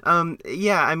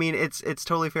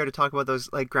totally fair to talk about those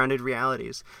like grounded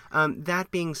realities.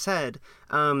 That being said,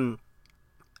 a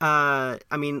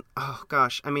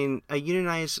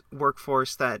unionized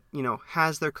workforce that,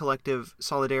 has their collective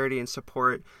solidarity and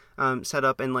support set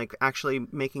up and like actually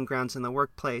making grounds in the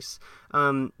workplace,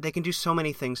 they can do so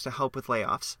many things to help with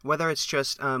layoffs, whether it's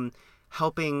just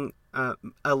helping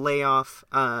a layoff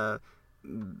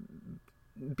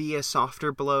be a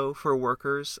softer blow for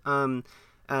workers.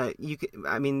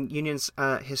 Unions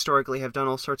historically have done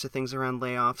all sorts of things around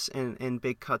layoffs and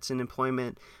big cuts in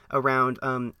employment around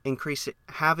increasing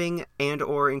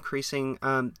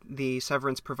the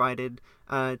severance provided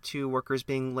to workers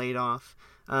being laid off,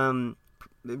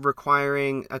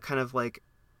 requiring a kind of like,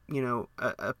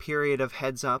 a period of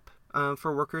heads up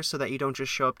for workers so that you don't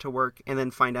just show up to work and then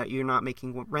find out you're not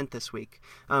making rent this week.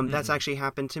 That's actually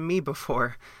happened to me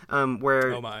before,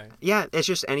 where, it's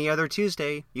just any other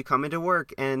Tuesday you come into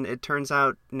work and it turns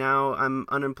out now I'm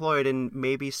unemployed and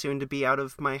maybe soon to be out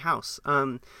of my house.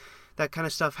 That kind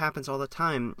of stuff happens all the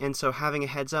time. And so having a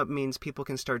heads up means people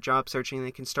can start job searching.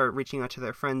 They can start reaching out to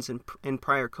their friends and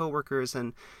prior coworkers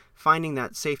and finding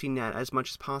that safety net as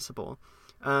much as possible.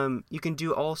 You can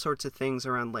do all sorts of things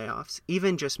around layoffs.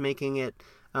 Even just making it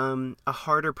a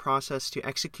harder process to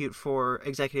execute for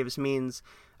executives means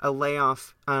a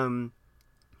layoff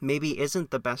maybe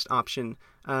isn't the best option,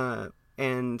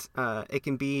 and it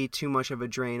can be too much of a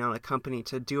drain on a company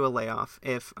to do a layoff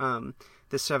if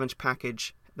the severance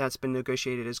package that's been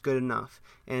negotiated is good enough,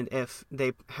 and if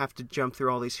they have to jump through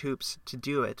all these hoops to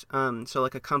do it. So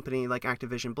like a company like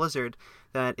Activision Blizzard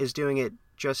that is doing it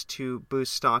just to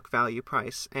boost stock value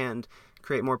price and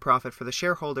create more profit for the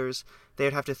shareholders,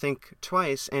 they'd have to think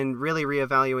twice and really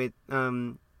reevaluate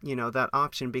that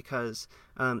option, because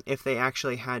if they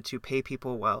actually had to pay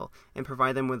people well and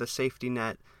provide them with a safety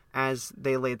net as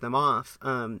they laid them off,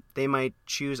 they might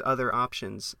choose other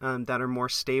options that are more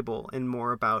stable and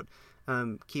more about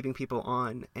keeping people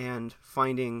on and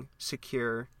finding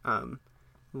secure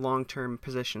long-term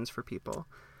positions for people.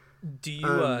 Do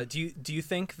you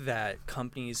think that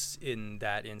companies in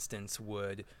that instance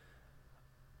would?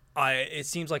 It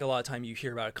seems like a lot of time you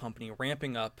hear about a company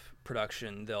ramping up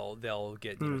production. They'll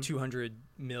get 200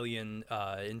 million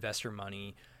investor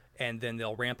money, and then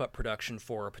they'll ramp up production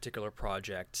for a particular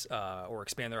project or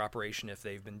expand their operation if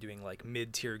they've been doing like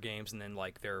mid-tier games, and then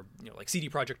like they're like CD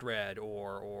Projekt Red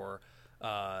or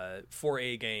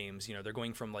 4A games. They're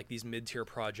going from like these mid-tier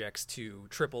projects to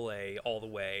AAA all the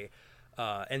way.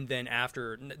 And then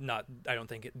after, I don't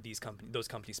think those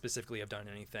companies specifically have done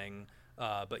anything,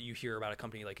 but you hear about a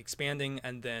company like expanding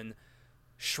and then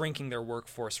shrinking their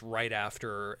workforce right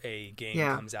after a game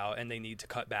comes out, and they need to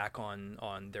cut back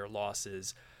on their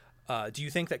losses. Do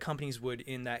you think that companies would,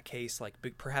 in that case, like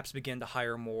perhaps begin to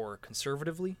hire more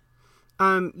conservatively?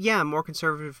 More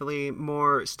conservatively,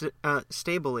 more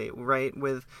stably, right?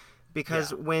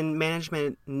 Because when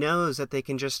management knows that they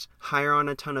can just hire on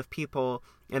a ton of people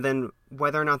and then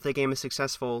whether or not the game is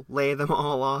successful, lay them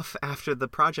all off after the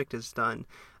project is done,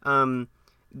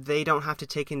 they don't have to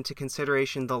take into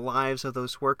consideration the lives of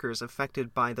those workers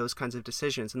affected by those kinds of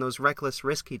decisions and those reckless,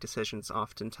 risky decisions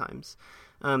oftentimes.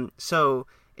 So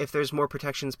if there's more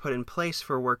protections put in place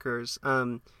for workers,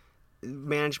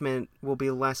 management will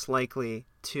be less likely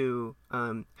to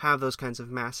have those kinds of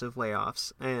massive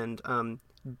layoffs and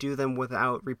do them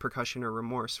without repercussion or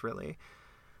remorse, really.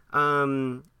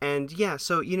 So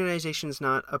unionization is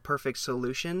not a perfect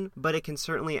solution, but it can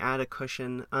certainly add a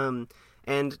cushion.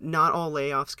 And not all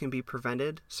layoffs can be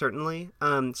prevented, certainly.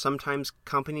 Sometimes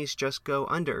companies just go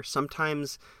under.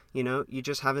 Sometimes, you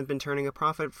just haven't been turning a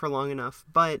profit for long enough.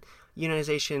 But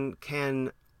unionization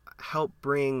can help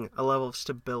bring a level of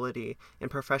stability and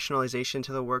professionalization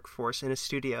to the workforce in a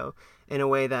studio in a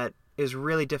way that is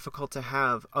really difficult to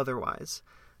have otherwise.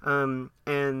 And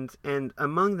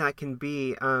among that can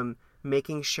be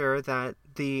making sure that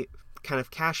the kind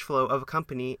of cash flow of a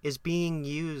company is being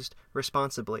used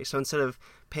responsibly. So instead of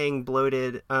paying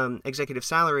bloated executive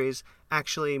salaries,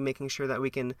 actually making sure that we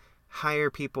can hire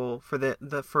people for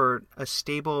for a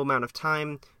stable amount of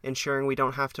time, ensuring we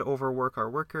don't have to overwork our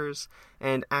workers,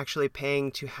 and actually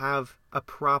paying to have a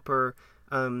proper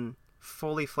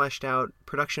fully fleshed out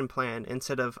production plan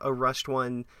instead of a rushed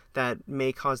one that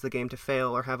may cause the game to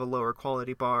fail or have a lower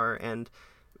quality bar and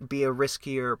be a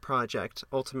riskier project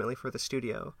ultimately for the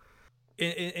studio.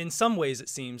 In some ways, it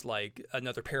seems like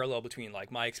another parallel between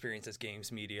like my experience as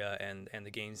games media and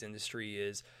the games industry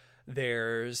is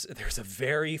there's a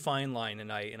very fine line,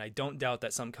 and I don't doubt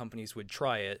that some companies would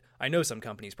try it. I know some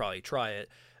companies probably try it.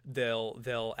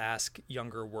 They'll ask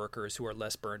younger workers who are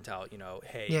less burnt out,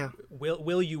 hey,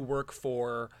 will you work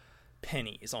for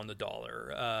pennies on the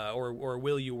dollar, or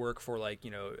will you work for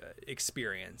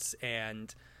experience?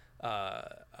 And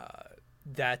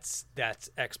that's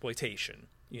exploitation.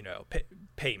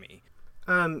 Pay me.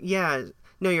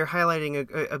 No, you're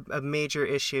highlighting a major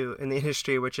issue in the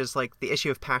industry, which is like the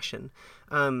issue of passion.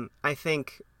 I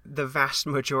think the vast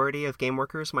majority of game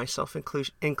workers, myself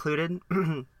included,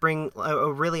 bring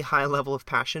a really high level of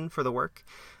passion for the work.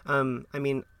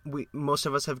 Most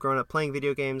of us have grown up playing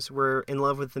video games. We're in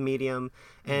love with the medium,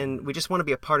 and we just want to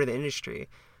be a part of the industry.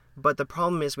 But the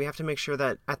problem is we have to make sure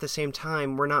that at the same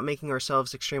time we're not making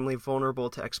ourselves extremely vulnerable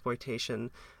to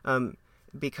exploitation,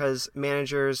 because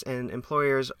managers and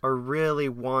employers really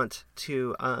want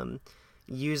to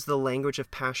use the language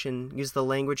of passion, use the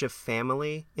language of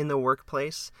family in the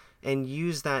workplace, and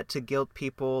use that to guilt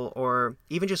people, or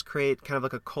even just create kind of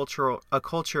like a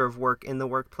culture of work in the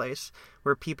workplace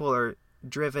where people are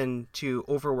driven to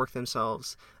overwork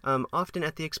themselves, often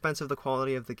at the expense of the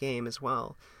quality of the game as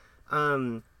well.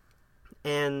 That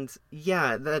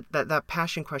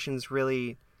passion question is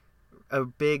really a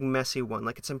big, messy one.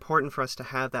 Like, it's important for us to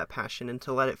have that passion and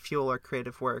to let it fuel our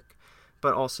creative work,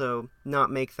 but also not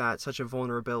make that such a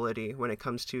vulnerability when it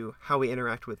comes to how we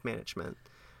interact with management.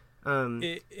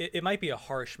 It might be a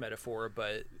harsh metaphor,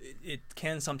 but it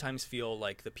can sometimes feel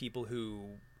like the people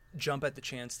who jump at the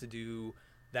chance to do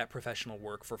that professional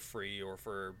work for free or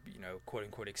for, quote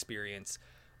unquote experience,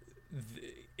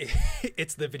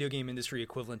 it's the video game industry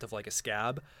equivalent of like a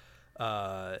scab.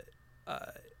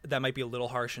 That might be a little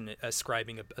harsh in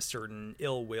ascribing a certain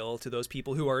ill will to those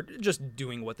people who are just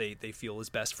doing what they feel is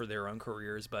best for their own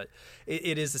careers. But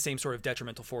it is the same sort of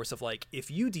detrimental force of like, if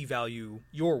you devalue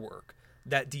your work,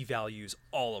 that devalues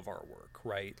all of our work,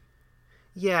 right?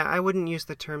 Yeah, I wouldn't use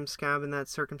the term scab in that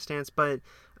circumstance, but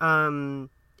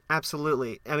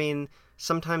absolutely. I mean,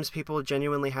 sometimes people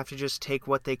genuinely have to just take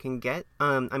what they can get.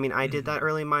 I mean, I did that Hmm.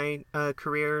 early in my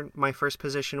career. My first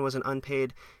position was an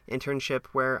unpaid internship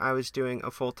where I was doing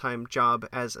a full-time job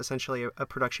as essentially a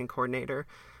production coordinator,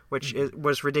 which Hmm.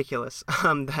 was ridiculous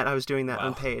that I was doing that Wow.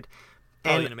 unpaid.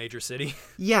 Probably And in a major city.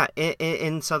 yeah,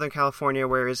 in Southern California,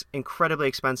 where it's incredibly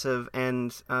expensive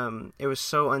and it was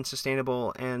so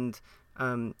unsustainable, and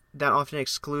that often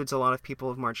excludes a lot of people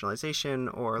of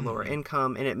marginalization or lower Hmm.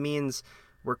 income, and it means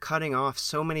we're cutting off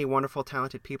so many wonderful,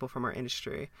 talented people from our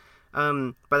industry.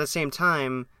 But at the same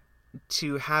time,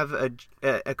 to have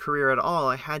a career at all,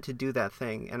 I had to do that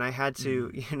thing, and I had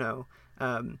to, Hmm.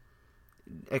 um,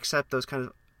 accept those kind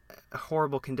of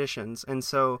horrible conditions. And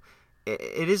so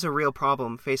it is a real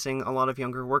problem facing a lot of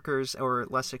younger workers or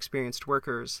less experienced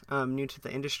workers new to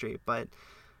the industry. But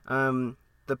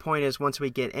the point is, once we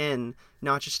get in,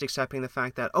 not just accepting the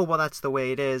fact that, oh, well, that's the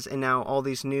way it is, and now all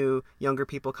these new younger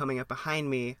people coming up behind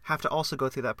me have to also go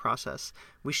through that process.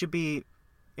 We should be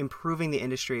improving the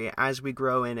industry as we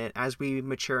grow in it, as we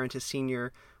mature into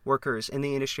senior workers in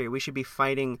the industry. We should be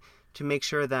fighting to make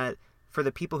sure that for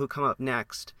the people who come up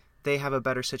next, they have a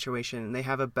better situation, they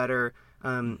have a better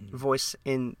Hmm. voice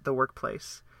in the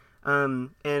workplace.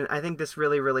 And I think this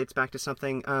really relates back to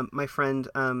something my friend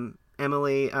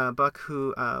Emily Buck,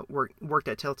 who worked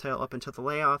at Telltale up until the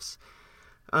layoffs,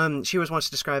 she was once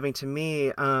describing to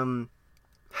me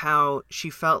how she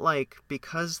felt like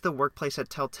because the workplace at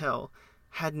Telltale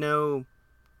had no,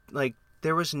 like,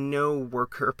 there was no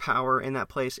worker power in that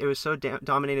place. It was so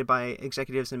dominated by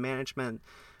executives and management.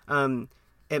 Um,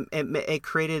 it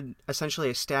created essentially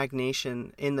a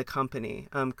stagnation in the company,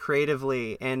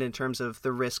 creatively and in terms of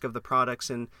the risk of the products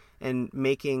and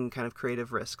making kind of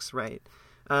creative risks, right?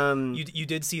 Um, You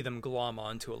did see them glom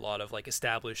onto a lot of like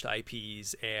established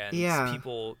IPs, and yeah.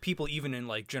 people even in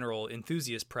like general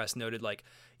enthusiast press noted like,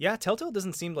 yeah, Telltale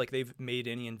doesn't seem like they've made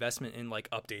any investment in like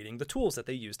updating the tools that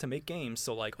they use to make games.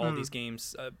 So like all Mm. these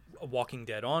games, Walking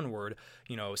Dead onward,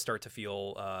 start to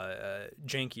feel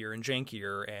jankier and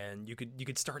jankier, and you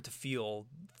could start to feel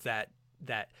that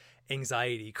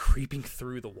anxiety creeping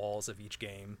through the walls of each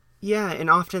game. Yeah, and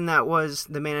often that was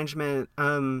the management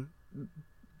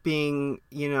being,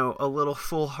 a little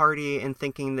foolhardy and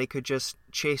thinking they could just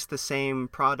chase the same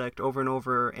product over and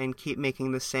over and keep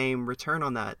making the same return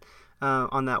on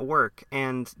that work,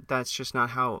 and that's just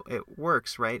not how it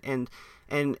works, right? And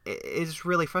it's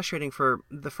really frustrating for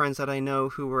the friends that I know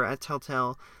who were at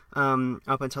Telltale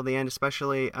up until the end,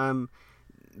 especially.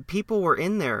 People were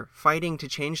in there fighting to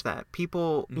change that.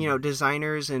 People, Mm-hmm.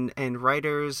 designers and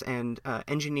writers and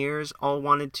engineers all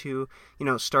wanted to,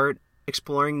 start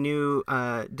exploring new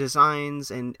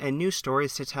designs and new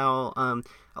stories to tell,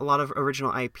 a lot of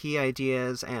original IP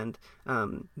ideas, and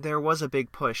there was a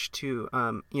big push to,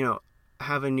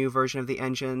 have a new version of the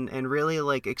engine and really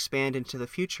like expand into the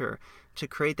future to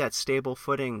create that stable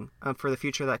footing for the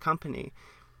future of that company.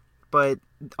 But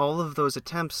all of those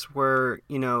attempts were,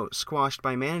 squashed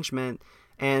by management,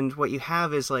 and what you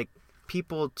have is like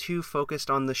people too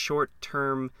focused on the short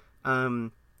term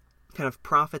kind of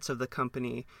profits of the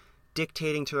company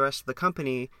dictating to the rest of the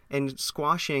company and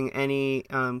squashing any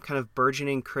kind of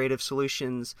burgeoning creative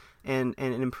solutions and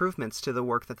improvements to the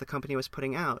work that the company was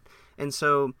putting out. And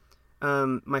so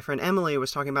my friend Emily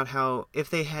was talking about how if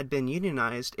they had been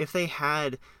unionized, if they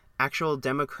had actual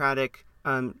democratic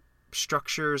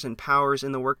structures and powers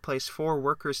in the workplace for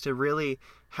workers to really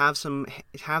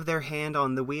have their hand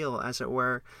on the wheel, as it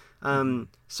were, Mm-hmm.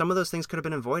 some of those things could have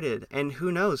been avoided. And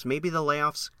who knows, maybe the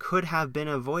layoffs could have been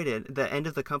avoided. The end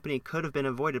of the company could have been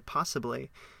avoided,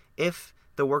 possibly, if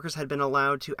the workers had been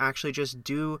allowed to actually just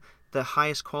do the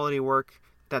highest quality work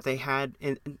that they had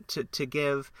to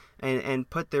give, and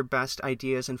put their best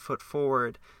ideas and foot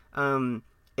forward.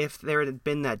 If there had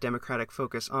been that democratic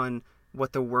focus on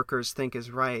what the workers think is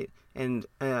right, and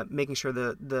making sure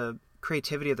the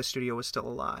creativity of the studio was still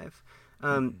alive.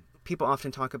 Mm-hmm. People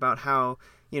often talk about how,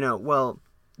 well,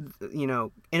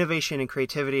 innovation and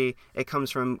creativity, it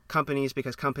comes from companies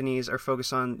because companies are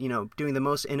focused on, doing the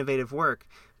most innovative work.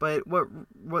 But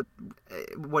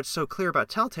what's so clear about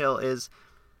Telltale is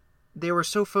they were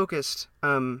so focused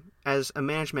as a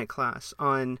management class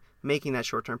on making that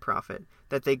short-term profit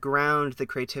that they ground the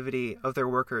creativity of their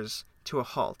workers to a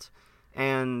halt.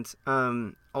 And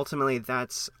ultimately,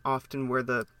 that's often where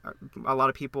a lot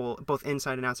of people, both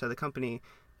inside and outside the company,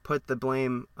 put the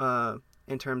blame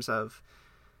in terms of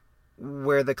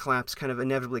where the collapse kind of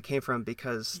inevitably came from,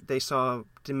 because they saw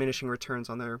diminishing returns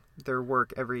on their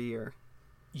work every year.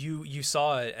 you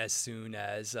saw it as soon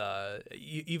as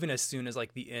even as soon as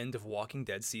like the end of Walking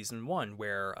Dead season 1,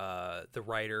 where the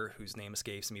writer whose name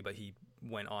escapes me, but he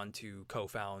went on to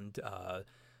co-found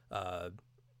uh,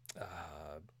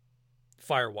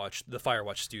 Firewatch, the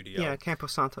Firewatch studio. Yeah, Campo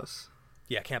Santos.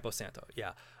 Yeah, Campo Santo.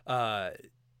 Yeah.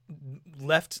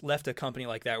 Left a company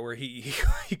like that where he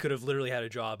could have literally had a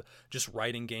job just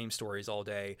writing game stories all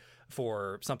day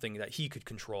for something that he could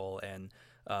control, and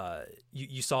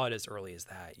you saw it as early as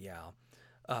that. Yeah.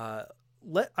 I'm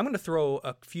going to throw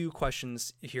a few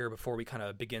questions here before we kind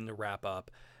of begin to wrap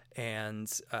up. And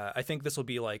I think this will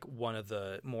be like one of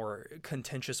the more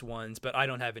contentious ones, but I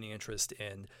don't have any interest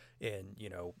in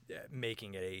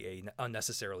making it a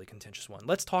unnecessarily contentious one.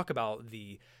 Let's talk about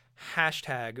the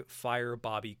hashtag Fire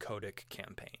Bobby Kotick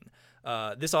campaign.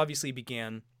 This obviously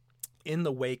began in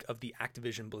the wake of the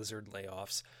Activision Blizzard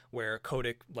layoffs, where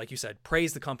Kotick, like you said,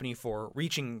 praised the company for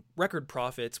reaching record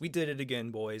profits. We did it again,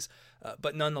 boys.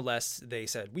 But nonetheless, they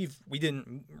said, we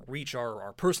didn't reach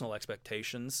our personal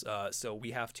expectations, so we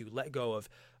have to let go of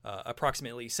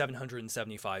approximately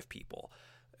 775 people.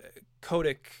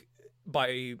 Kotick,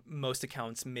 by most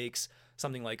accounts, makes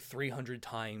something like 300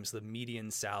 times the median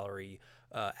salary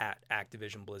at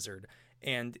Activision Blizzard.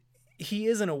 And he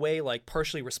is in a way like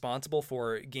partially responsible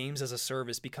for games as a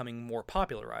service becoming more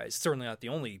popularized. Certainly not the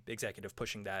only executive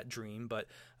pushing that dream, but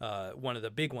one of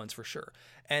the big ones for sure.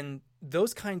 And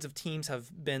those kinds of teams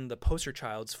have been the poster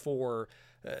childs for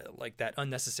like that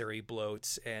unnecessary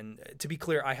bloat. And to be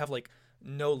clear, I have like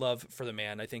no love for the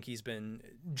man. I think he's been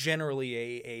generally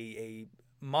a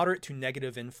moderate to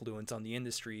negative influence on the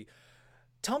industry.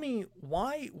 Tell me,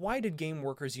 why did Game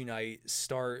Workers Unite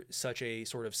start such a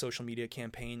sort of social media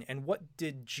campaign, and what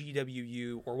did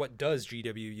GWU, or what does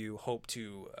GWU hope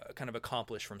to kind of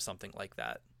accomplish from something like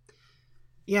that?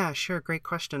 Yeah, sure. Great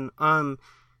question.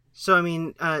 So, I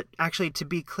mean, actually, to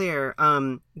be clear,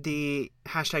 the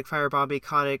hashtag Fire Bobby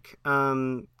Kotick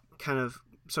kind of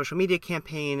social media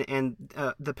campaign and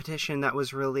the petition that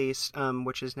was released,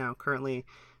 which is now currently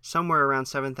somewhere around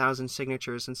 7,000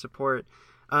 signatures in support,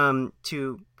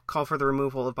 to call for the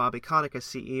removal of Bobby Kotick as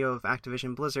CEO of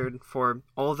Activision Blizzard for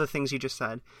all the things you just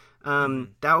said.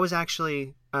 That was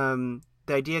actually, the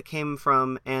idea came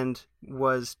from and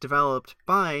was developed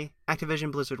by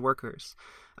Activision Blizzard workers.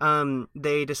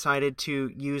 They decided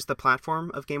to use the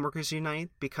platform of Game Workers Unite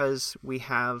because we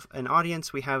have an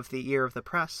audience, we have the ear of the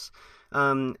press,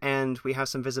 and we have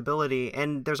some visibility.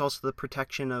 And there's also the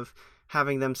protection of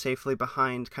having them safely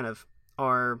behind kind of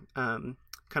our kind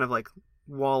of like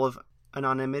wall of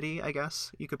anonymity, I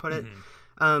guess you could put it.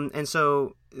 And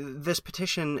so this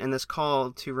petition and this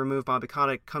call to remove Bobby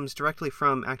Kotick comes directly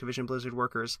from Activision Blizzard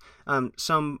workers,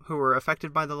 some who were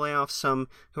affected by the layoffs, some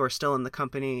who are still in the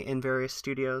company in various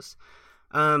studios.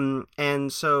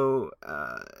 And so,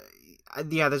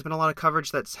 yeah, there's been a lot of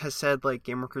coverage that has said, like,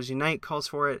 Game Workers Unite calls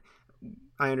for it.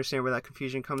 I understand where that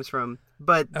confusion comes from.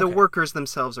 But the workers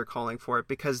themselves are calling for it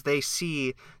because they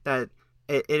see that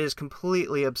it is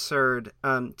completely absurd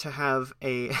to have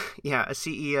a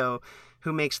CEO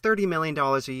who makes $30 million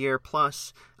a year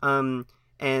plus, and,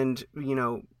 you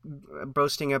know,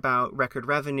 boasting about record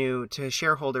revenue to his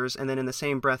shareholders, and then in the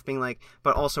same breath being like,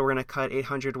 but also we're going to cut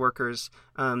 800 workers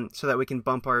so that we can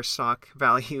bump our stock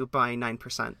value by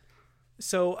 9%.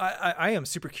 So I am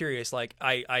super curious. Like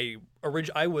I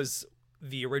was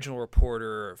the original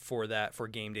reporter for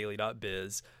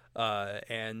GameDaily.biz,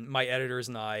 and my editors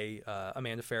and I,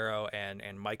 Amanda Farrow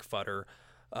and Mike Futter,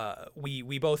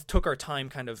 we both took our time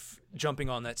kind of jumping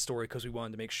on that story because we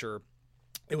wanted to make sure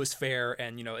it was fair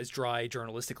and, you know, as dry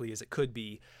journalistically as it could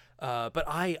be. But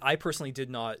I personally did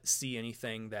not see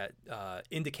anything that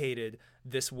indicated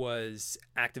this was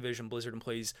Activision Blizzard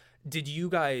employees. Did you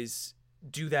guys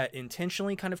do that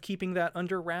intentionally, kind of keeping that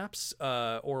under wraps,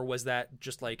 or was that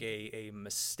just like a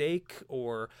mistake?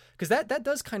 Or because that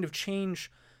does kind of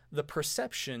change the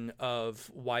perception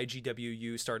of why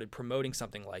GWU started promoting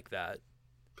something like that.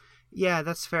 Yeah,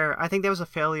 that's fair. I think that was a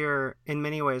failure in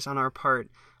many ways on our part,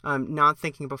 not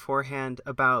thinking beforehand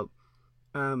about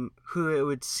who it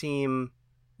would seem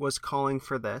was calling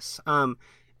for this. And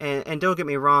don't get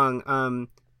me wrong,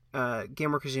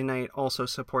 Game Workers Unite also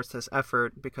supports this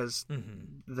effort because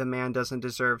the man doesn't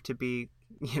deserve to be,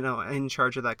 you know, in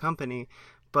charge of that company.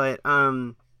 But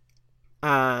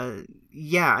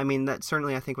yeah, I mean, that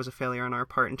certainly I think was a failure on our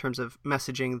part in terms of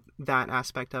messaging that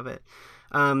aspect of it.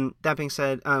 That being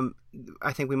said,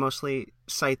 I think we mostly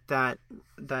cite that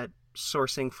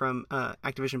sourcing from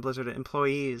Activision Blizzard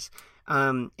employees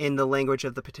in the language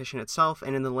of the petition itself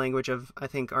and in the language of, I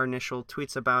think, our initial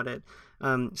tweets about it,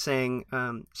 saying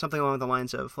something along the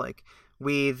lines of, like,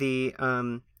 we, the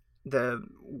the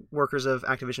workers of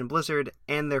Activision Blizzard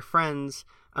and their friends,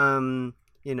 are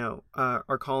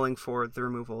calling for the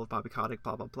removal of Bobby Kotick,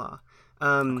 blah, blah, blah.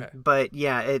 Okay. But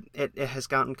yeah, it has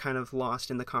gotten kind of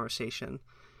lost in the conversation.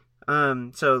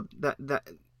 So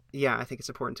yeah, I think it's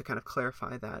important to kind of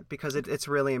clarify that, because it's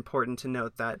really important to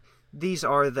note that these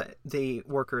are the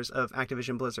workers of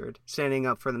Activision Blizzard standing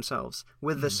up for themselves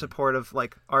with the support of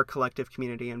like our collective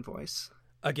community and voice.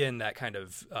 Again, that kind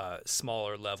of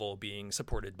smaller level being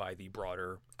supported by the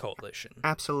broader coalition.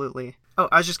 Absolutely. Oh,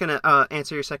 I was just gonna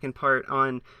answer your second part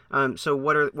on so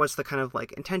what's the kind of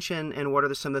like intention, and what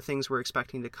are some of the things we're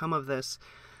expecting to come of this.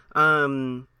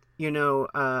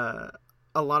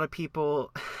 A lot of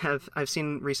people I've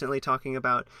seen recently talking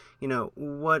about,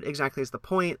 what exactly is the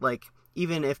point? Like,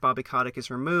 even if Bobby Kotick is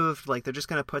removed, like they're just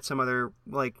going to put some other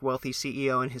like wealthy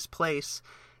CEO in his place.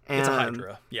 And, it's a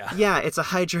hydra. Yeah. Yeah, it's a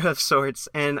hydra of sorts.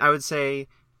 And I would say,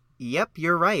 yep,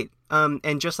 you're right.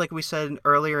 And just like we said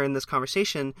earlier in this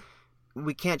conversation,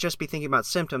 we can't just be thinking about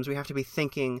symptoms. We have to be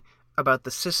thinking about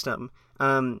the system.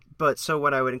 So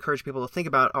what I would encourage people to think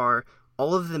about are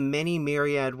all of the many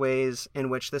myriad ways in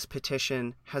which this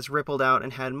petition has rippled out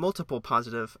and had multiple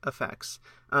positive effects.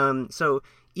 So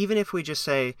even if we just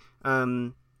say,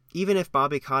 even if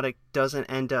Bobby Kotick doesn't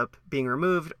end up being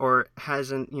removed or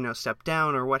hasn't, stepped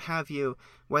down or what have you,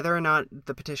 whether or not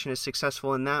the petition is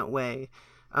successful in that way,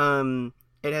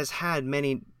 it has had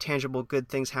many tangible good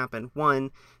things happen.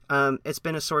 One, it's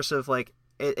been a source of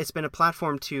it's been a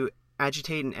platform to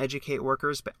agitate and educate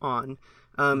workers on.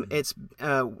 It's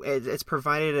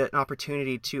provided an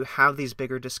opportunity to have these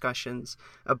bigger discussions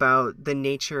about the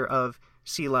nature of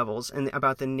C-levels and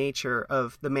about the nature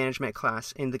of the management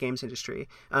class in the games industry.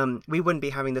 We wouldn't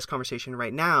be having this conversation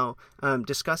right now,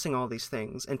 discussing all these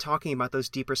things and talking about those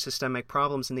deeper systemic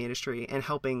problems in the industry and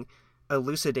helping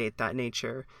elucidate that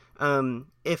nature,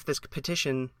 if this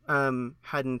petition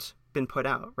hadn't been put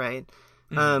out, right?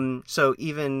 So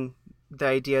even the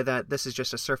idea that this is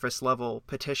just a surface level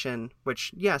petition,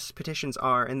 which yes, petitions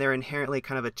are, and they're inherently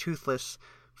kind of a toothless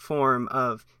form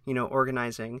of,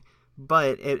 organizing,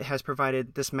 but it has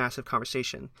provided this massive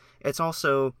conversation. It's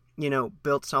also,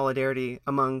 built solidarity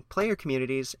among player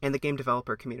communities and the game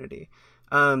developer community.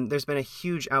 There's been a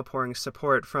huge outpouring of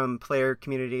support from player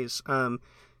communities,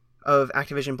 of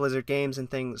Activision Blizzard games and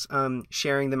things,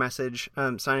 sharing the message,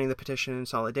 signing the petition in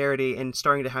solidarity, and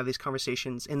starting to have these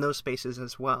conversations in those spaces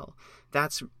as well.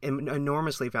 That's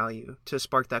enormously value to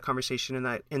spark that conversation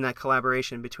in that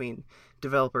collaboration between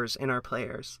developers and our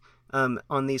players,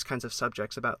 on these kinds of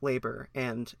subjects about labor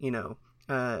and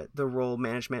the role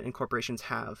management and corporations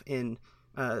have in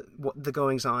the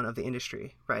goings on of the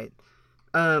industry, right?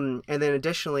 And then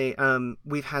additionally,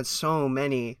 we've had so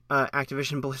many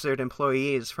Activision Blizzard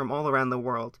employees from all around the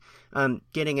world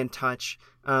getting in touch,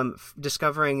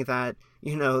 discovering that,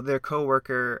 their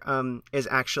coworker is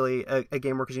actually a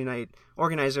Game Workers Unite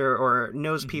organizer or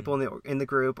knows people in the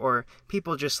group, or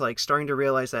people just like starting to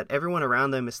realize that everyone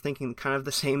around them is thinking kind of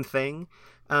the same thing,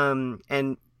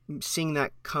 and seeing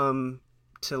that come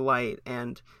to light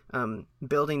and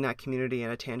building that community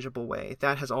in a tangible way.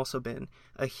 That has also been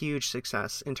a huge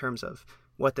success in terms of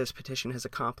what this petition has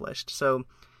accomplished. So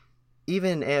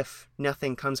even if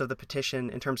nothing comes of the petition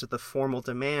in terms of the formal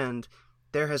demand,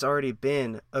 there has already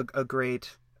been a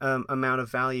great amount of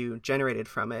value generated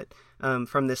from it,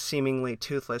 from this seemingly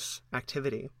toothless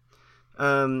activity.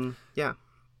 Yeah.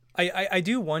 I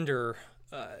do wonder,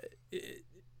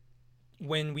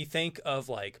 when we think of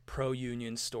like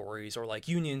pro-union stories or like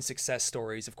union success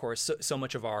stories, of course, so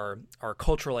much of our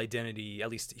cultural identity, at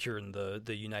least here in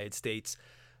the United States,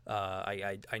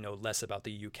 I know less about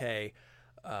the UK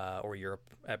or Europe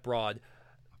abroad,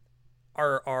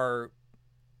 our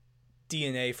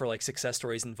DNA for like success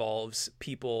stories involves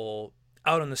people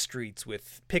out on the streets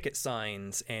with picket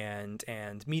signs and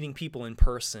meeting people in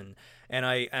person. And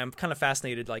I'm kind of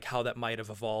fascinated like how that might have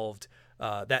evolved,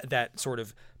 that sort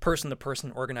of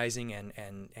person-to-person organizing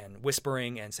and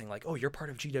whispering and saying like, oh, you're part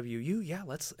of GWU? Yeah,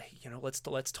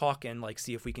 let's talk and like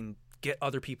see if we can get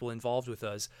other people involved with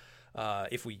us,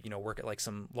 if we work at like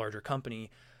some larger company.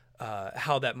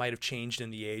 How that might have changed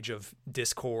in the age of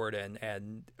Discord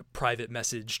and private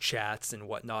message chats and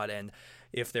whatnot, and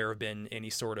if there have been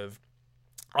any sort of,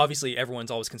 obviously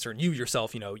everyone's always concerned, you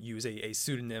yourself, use a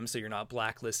pseudonym so you're not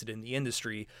blacklisted in the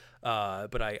industry,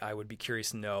 but I would be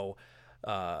curious to know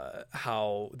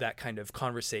how that kind of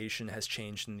conversation has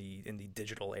changed in the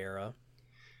digital era.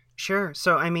 Sure.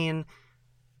 So, I mean,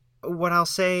 what I'll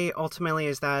say ultimately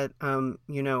is that,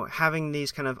 having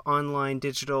these kind of online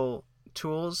digital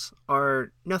tools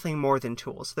are nothing more than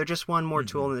tools. They're just one more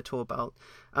tool in the tool belt.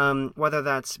 Whether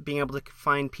that's being able to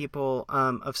find people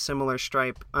of similar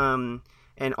stripe and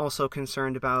also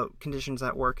concerned about conditions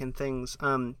at work and things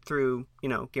through,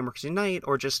 Gameworkers Unite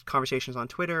or just conversations on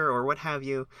Twitter or what have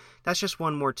you. That's just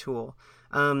one more tool.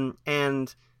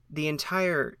 And the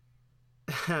entire...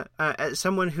 as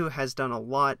someone who has done a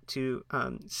lot to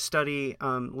study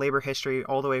labor history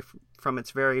all the way from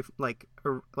its very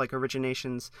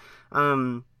originations,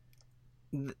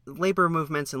 labor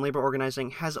movements and labor organizing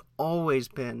has always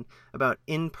been about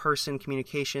in-person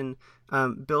communication,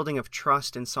 building of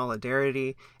trust and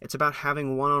solidarity. It's about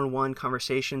having one-on-one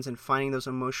conversations and finding those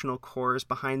emotional cores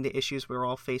behind the issues we're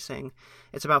all facing.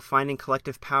 It's about finding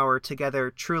collective power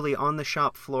together truly on the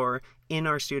shop floor, in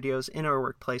our studios, in our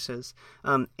workplaces.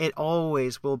 It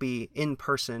always will be in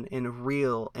person and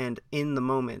real and in the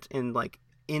moment and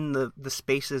in the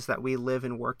spaces that we live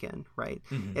and work in, right?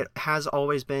 Mm-hmm. It has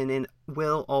always been and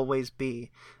will always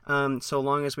be. So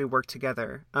long as we work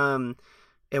together,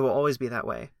 it will always be that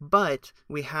way. But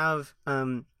we have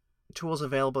tools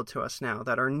available to us now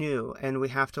that are new, and we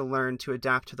have to learn to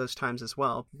adapt to those times as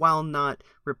well, while not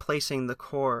replacing the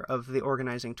core of the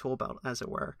organizing tool belt, as it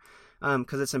were.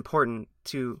 Because it's important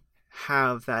to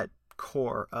have that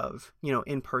core of,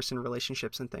 in-person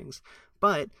relationships and things.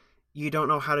 But you don't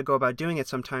know how to go about doing it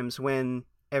sometimes when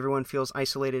everyone feels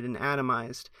isolated and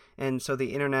atomized. And so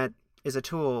the internet is a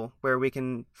tool where we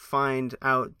can find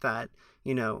out that,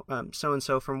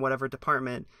 so-and-so from whatever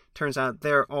department, turns out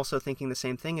they're also thinking the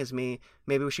same thing as me.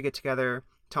 Maybe we should get together,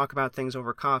 talk about things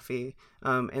over coffee,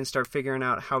 and start figuring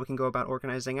out how we can go about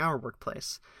organizing our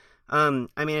workplace.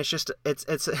 It's just,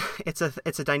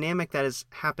 it's a dynamic that has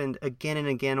happened again and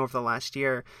again over the last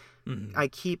year. Mm-hmm. I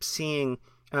keep seeing,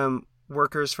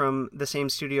 workers from the same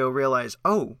studio realize,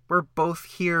 oh, we're both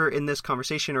here in this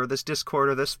conversation or this Discord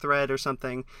or this thread or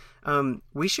something.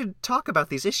 We should talk about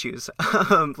these issues,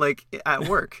 at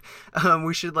work.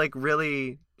 We should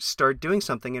really start doing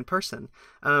something in person.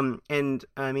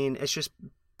 It's just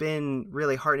been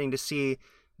really heartening to see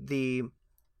the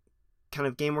kind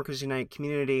of Game Workers Unite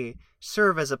community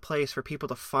serve as a place for people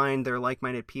to find their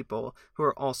like-minded people who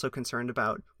are also concerned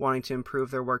about wanting to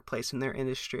improve their workplace and their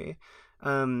industry.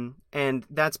 And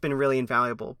that's been really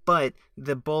invaluable. But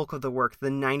the bulk of the work, the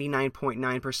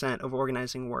 99.9% of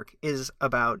organizing work, is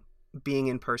about being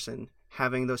in person,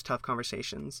 having those tough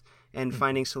conversations, and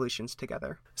finding solutions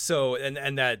together. So,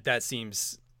 and that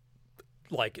seems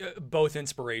like both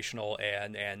inspirational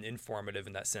and informative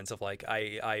in that sense of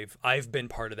I've been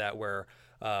part of that where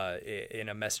in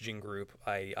a messaging group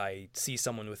I see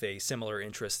someone with a similar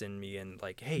interest in me and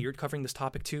hey, you're covering this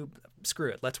topic too, screw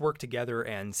it, let's work together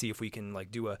and see if we can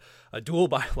do a dual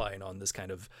byline on this kind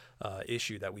of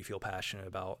issue that we feel passionate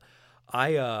about.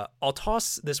 I'll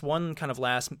toss this one kind of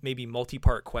last maybe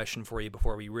multi-part question for you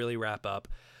before we really wrap up.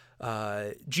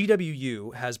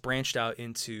 GWU has branched out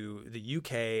into the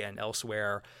UK and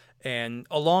elsewhere, and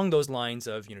along those lines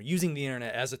of using the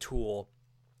internet as a tool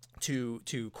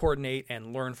to coordinate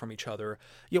and learn from each other.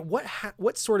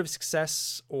 What sort of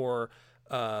success or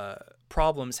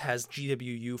problems has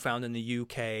GWU found in the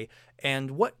UK,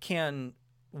 and what can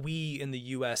we in the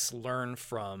US learn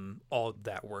from all of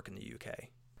that work in the UK?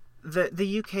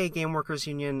 The UK Game Workers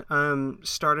Union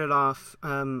started off,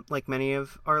 like many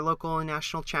of our local and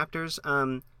national chapters,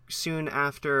 soon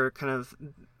after kind of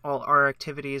all our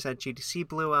activities at GDC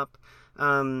blew up.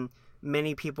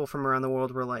 Many people from around the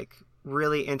world were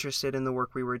really interested in the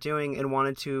work we were doing and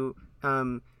wanted to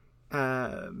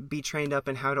be trained up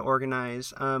in how to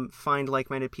organize, find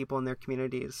like-minded people in their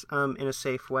communities in a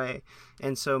safe way.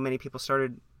 And so many people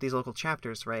started these local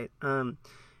chapters, right?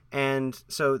 And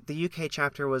so the UK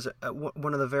chapter was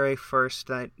one of the very first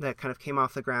that kind of came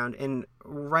off the ground. And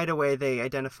right away they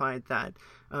identified that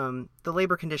the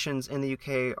labor conditions in the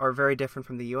UK are very different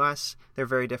from the US. They're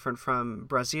very different from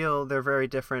Brazil. They're very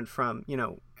different from,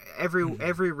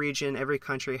 every region, every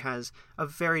country has a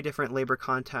very different labor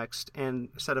context and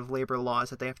set of labor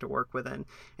laws that they have to work within.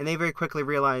 And they very quickly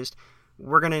realized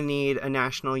we're going to need a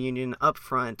national union up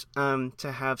front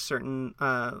to have certain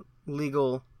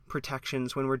legal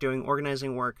protections when we're doing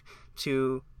organizing work.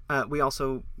 We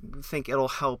also think it'll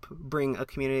help bring a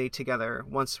community together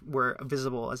once we're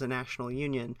visible as a national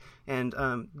union, and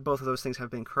both of those things have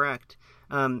been correct.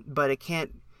 But it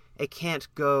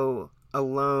can't go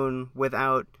alone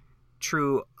without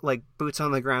true boots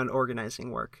on the ground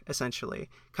organizing work, essentially,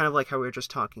 kind of like how we were just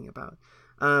talking about.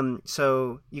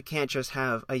 So you can't just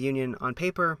have a union on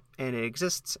paper and it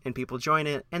exists and people join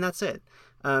it and that's it.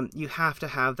 You have to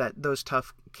have those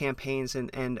tough campaigns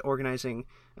and organizing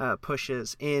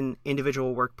pushes in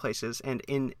individual workplaces and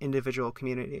in individual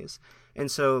communities.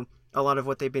 And so a lot of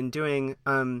what they've been doing,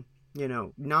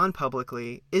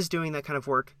 non-publicly, is doing that kind of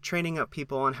work, training up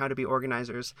people on how to be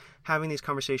organizers, having these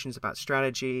conversations about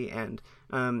strategy and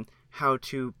how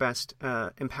to best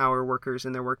empower workers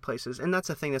in their workplaces. And that's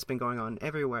a thing that's been going on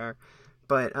everywhere.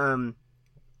 But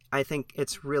I think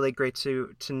it's really great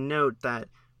to note that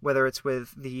whether it's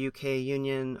with the UK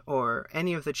Union or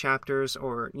any of the chapters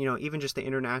or, even just the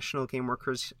International Game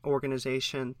Workers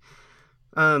Organization,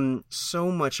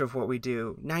 so much of what we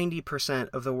do, 90%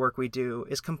 of the work we do,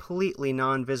 is completely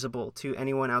non-visible to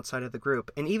anyone outside of the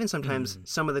group, and even sometimes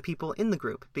some of the people in the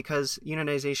group, because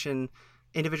unionization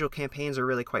individual campaigns are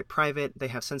really quite private. They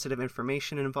have sensitive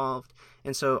information involved,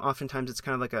 and so oftentimes it's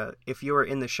kind of like if you're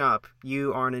in the shop,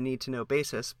 you are on a need-to-know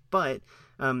basis, but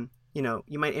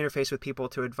you might interface with people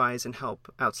to advise and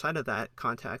help outside of that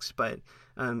context, but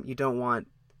you don't want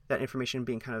that information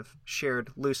being kind of shared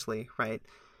loosely, right?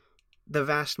 The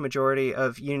vast majority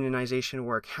of unionization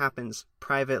work happens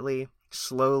privately,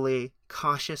 slowly,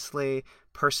 cautiously,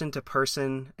 person to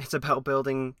person. It's about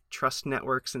building trust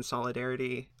networks and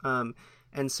solidarity.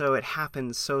 And so it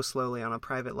happens so slowly on a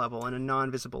private level and a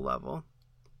non-visible level.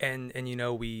 And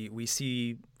we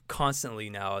see constantly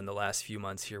now in the last few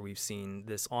months here, we've seen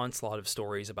this onslaught of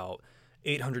stories about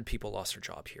 800 people lost their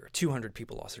job here, 200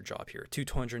 people lost their job here,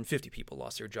 250 people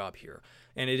lost their job here.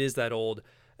 And it is that old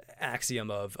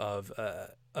axiom of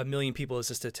a million people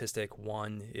is a statistic,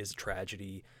 one is a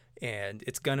tragedy, and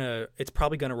it's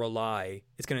probably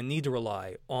gonna need to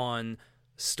rely on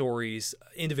stories,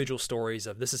 individual stories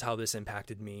of this is how this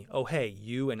impacted me. Oh, hey,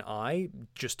 you and I,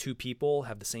 just two people,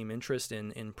 have the same interest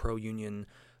in pro-union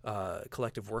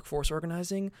collective workforce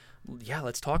organizing. Yeah,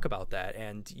 let's talk about that.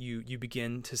 And you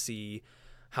begin to see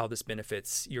how this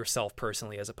benefits yourself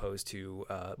personally as opposed to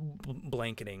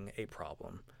blanketing a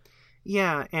problem.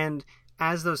 Yeah, and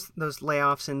as those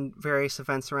layoffs and various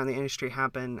events around the industry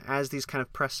happen, as these kind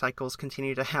of press cycles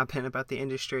continue to happen about the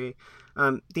industry,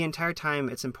 the entire time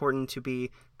it's important to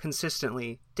be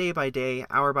consistently, day by day,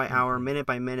 hour by hour, minute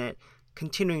by minute,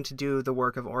 continuing to do the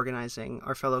work of organizing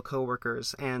our fellow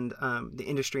coworkers and the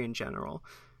industry in general.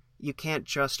 You can't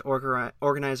just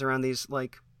organize around these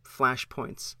like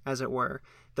flashpoints, as it were.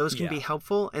 Those can be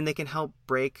helpful, and they can help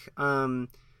break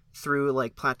through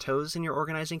like plateaus in your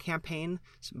organizing campaign.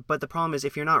 But the problem is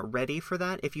if you're not ready for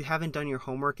that, if you haven't done your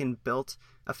homework and built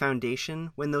a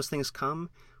foundation when those things come,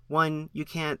 one, you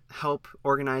can't help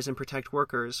organize and protect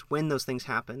workers when those things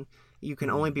happen. You can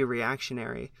only be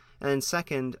reactionary. And then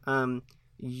second,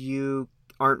 you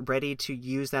aren't ready to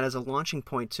use that as a launching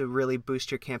point to really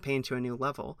boost your campaign to a new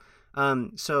level.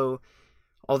 So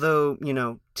although,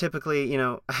 typically,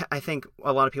 I think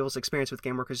a lot of people's experience with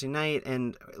Game Workers Unite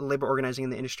and labor organizing in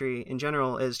the industry in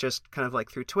general is just kind of like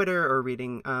through Twitter or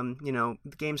reading, the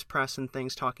games press and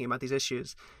things talking about these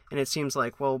issues. And it seems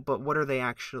like, well, but what are they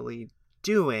actually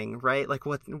doing, right? Like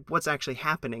what's actually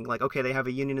happening? Like, okay, they have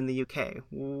a union in the UK.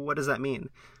 What does that mean?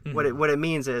 What it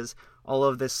means is all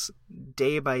of this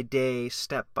day by day,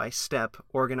 step by step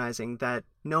organizing that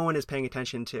no one is paying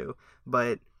attention to,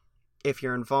 but if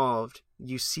you're involved,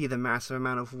 you see the massive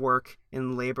amount of work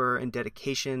and labor and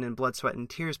dedication and blood, sweat, and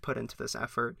tears put into this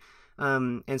effort.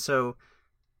 And so,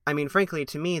 I mean, frankly,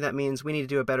 to me, that means we need to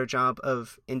do a better job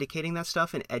of indicating that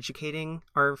stuff and educating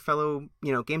our fellow,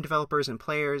 game developers and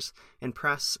players and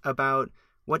press about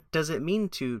what does it mean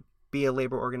to be a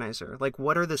labor organizer? Like,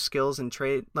 what are the skills and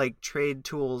trade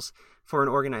tools for an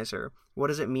organizer? What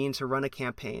does it mean to run a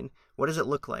campaign? What does it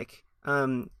look like?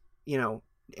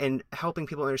 And helping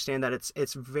people understand that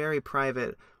it's very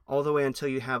private all the way until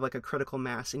you have like a critical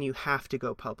mass and you have to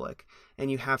go public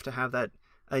and you have to have that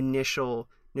initial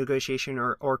negotiation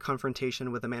or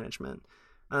confrontation with the management.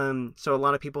 So a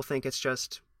lot of people think it's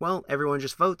just, well, everyone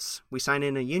just votes. We sign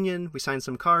in a union, we sign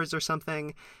some cards or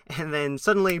something, and then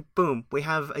suddenly, boom, we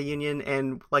have a union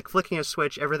and like flicking a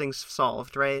switch, everything's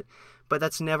solved, right? But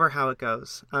that's never how it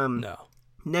goes. No.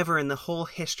 Never in the whole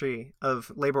history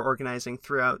of labor organizing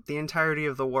throughout the entirety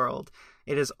of the world.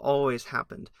 It has always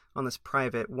happened on this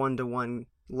private one-to-one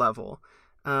level.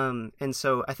 And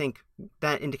so I think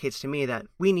that indicates to me that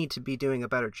we need to be doing a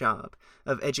better job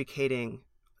of educating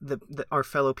our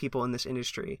fellow people in this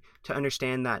industry to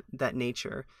understand that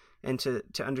nature and to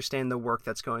understand the work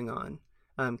that's going on.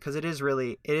 Because it is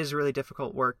really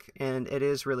difficult work and it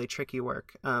is really tricky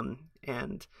work.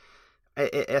 And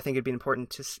I think it'd be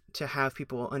important to have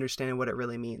people understand what it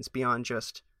really means beyond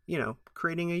just,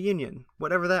 creating a union,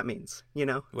 whatever that means,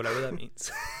 Whatever that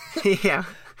means. Yeah.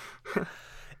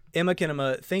 Emma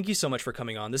Kinema, thank you so much for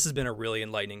coming on. This has been a really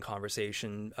enlightening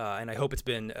conversation, and I hope it's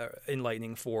been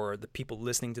enlightening for the people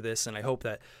listening to this. And I hope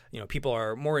that people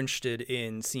are more interested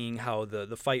in seeing how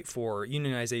the fight for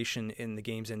unionization in the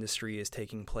games industry is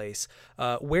taking place.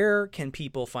 Where can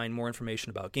people find more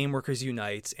information about Game Workers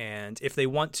Unite? And if they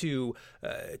want to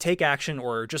take action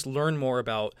or just learn more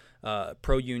about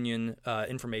pro-union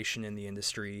information in the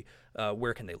industry,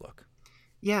 where can they look?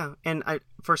 Yeah, and I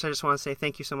just want to say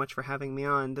thank you so much for having me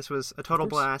on. This was a total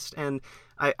blast, and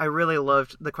I really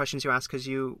loved the questions you asked because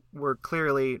you were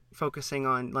clearly focusing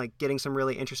on like getting some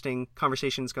really interesting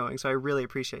conversations going. So I really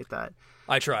appreciate that.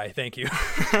 I try. Thank you.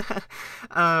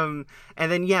 And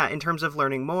then, yeah, in terms of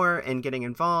learning more and getting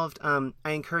involved, I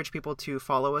encourage people to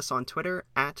follow us on Twitter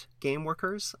at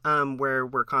GameWorkers, where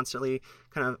we're constantly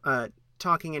kind of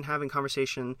talking and having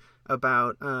conversation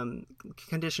about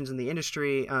conditions in the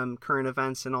industry, current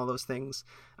events, and all those things,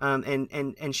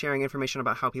 and sharing information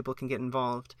about how people can get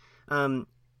involved.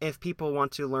 If people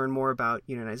want to learn more about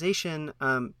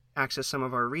unionization, access some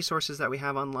of our resources that we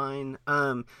have online,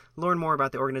 learn more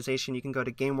about the organization, you can go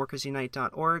to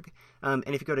gameworkersunite.org. And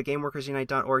if you go to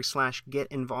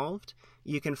gameworkersunite.org/get-involved,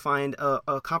 you can find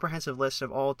a comprehensive list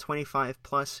of all 25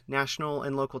 plus national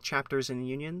and local chapters and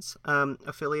unions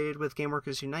affiliated with Game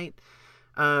Workers Unite,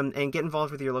 and get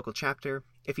involved with your local chapter.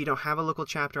 If you don't have a local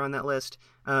chapter on that list,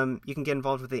 you can get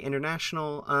involved with the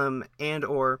international and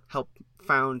or help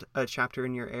found a chapter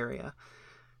in your area.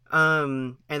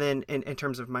 And then in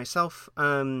terms of myself,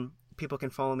 people can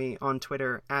follow me on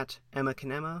Twitter at Emma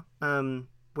Kinema,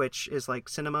 which is like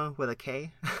cinema with a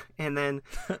K. And then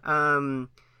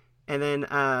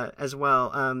as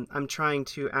well, I'm trying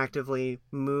to actively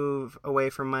move away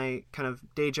from my kind of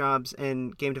day jobs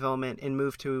and game development and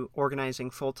move to organizing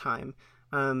full time,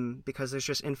 because there's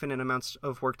just infinite amounts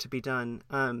of work to be done.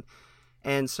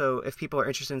 And so if people are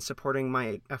interested in supporting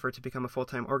my effort to become a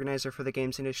full-time organizer for the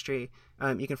games industry,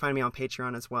 you can find me on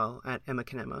Patreon as well at Emma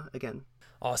Kinema again.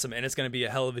 Awesome. And it's going to be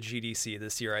a hell of a GDC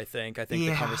this year, I think.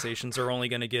 The conversations are only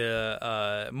going to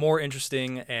get more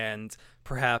interesting, and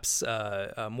perhaps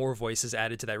more voices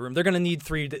added to that room. They're going to need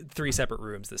three separate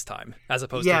rooms this time, as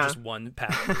opposed to just one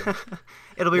packed room.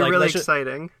 It'll be really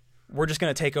exciting. We're just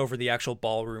going to take over the actual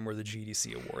ballroom where the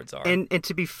GDC awards are. And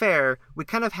to be fair, we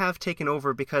kind of have taken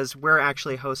over because we're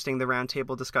actually hosting the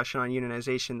roundtable discussion on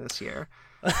unionization this year.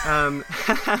 And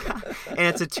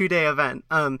it's a 2-day event.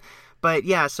 But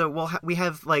yeah, so we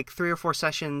have like 3 or 4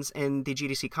 sessions in the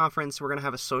GDC conference. We're going to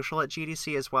have a social at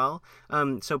GDC as well.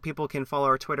 So people can follow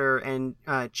our Twitter and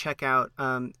check out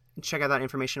that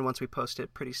information once we post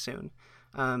it pretty soon.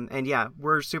 And yeah,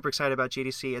 we're super excited about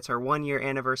GDC. It's our 1-year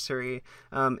anniversary.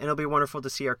 And it'll be wonderful to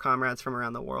see our comrades from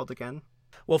around the world again.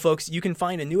 Well, folks, you can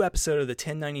find a new episode of the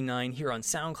 1099 here on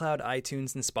SoundCloud,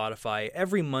 iTunes, and Spotify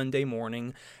every Monday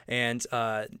morning. And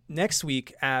next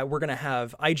week, we're going to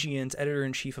have IGN's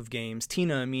editor-in-chief of games,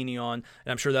 Tina Amini, on.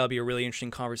 And I'm sure that'll be a really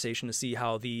interesting conversation to see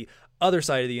how the other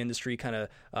side of the industry kind of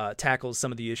tackles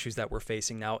some of the issues that we're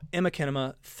facing now. Emma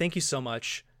Kinema, thank you so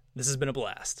much. This has been a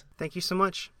blast. Thank you so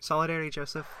much. Solidarity,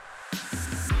 Joseph.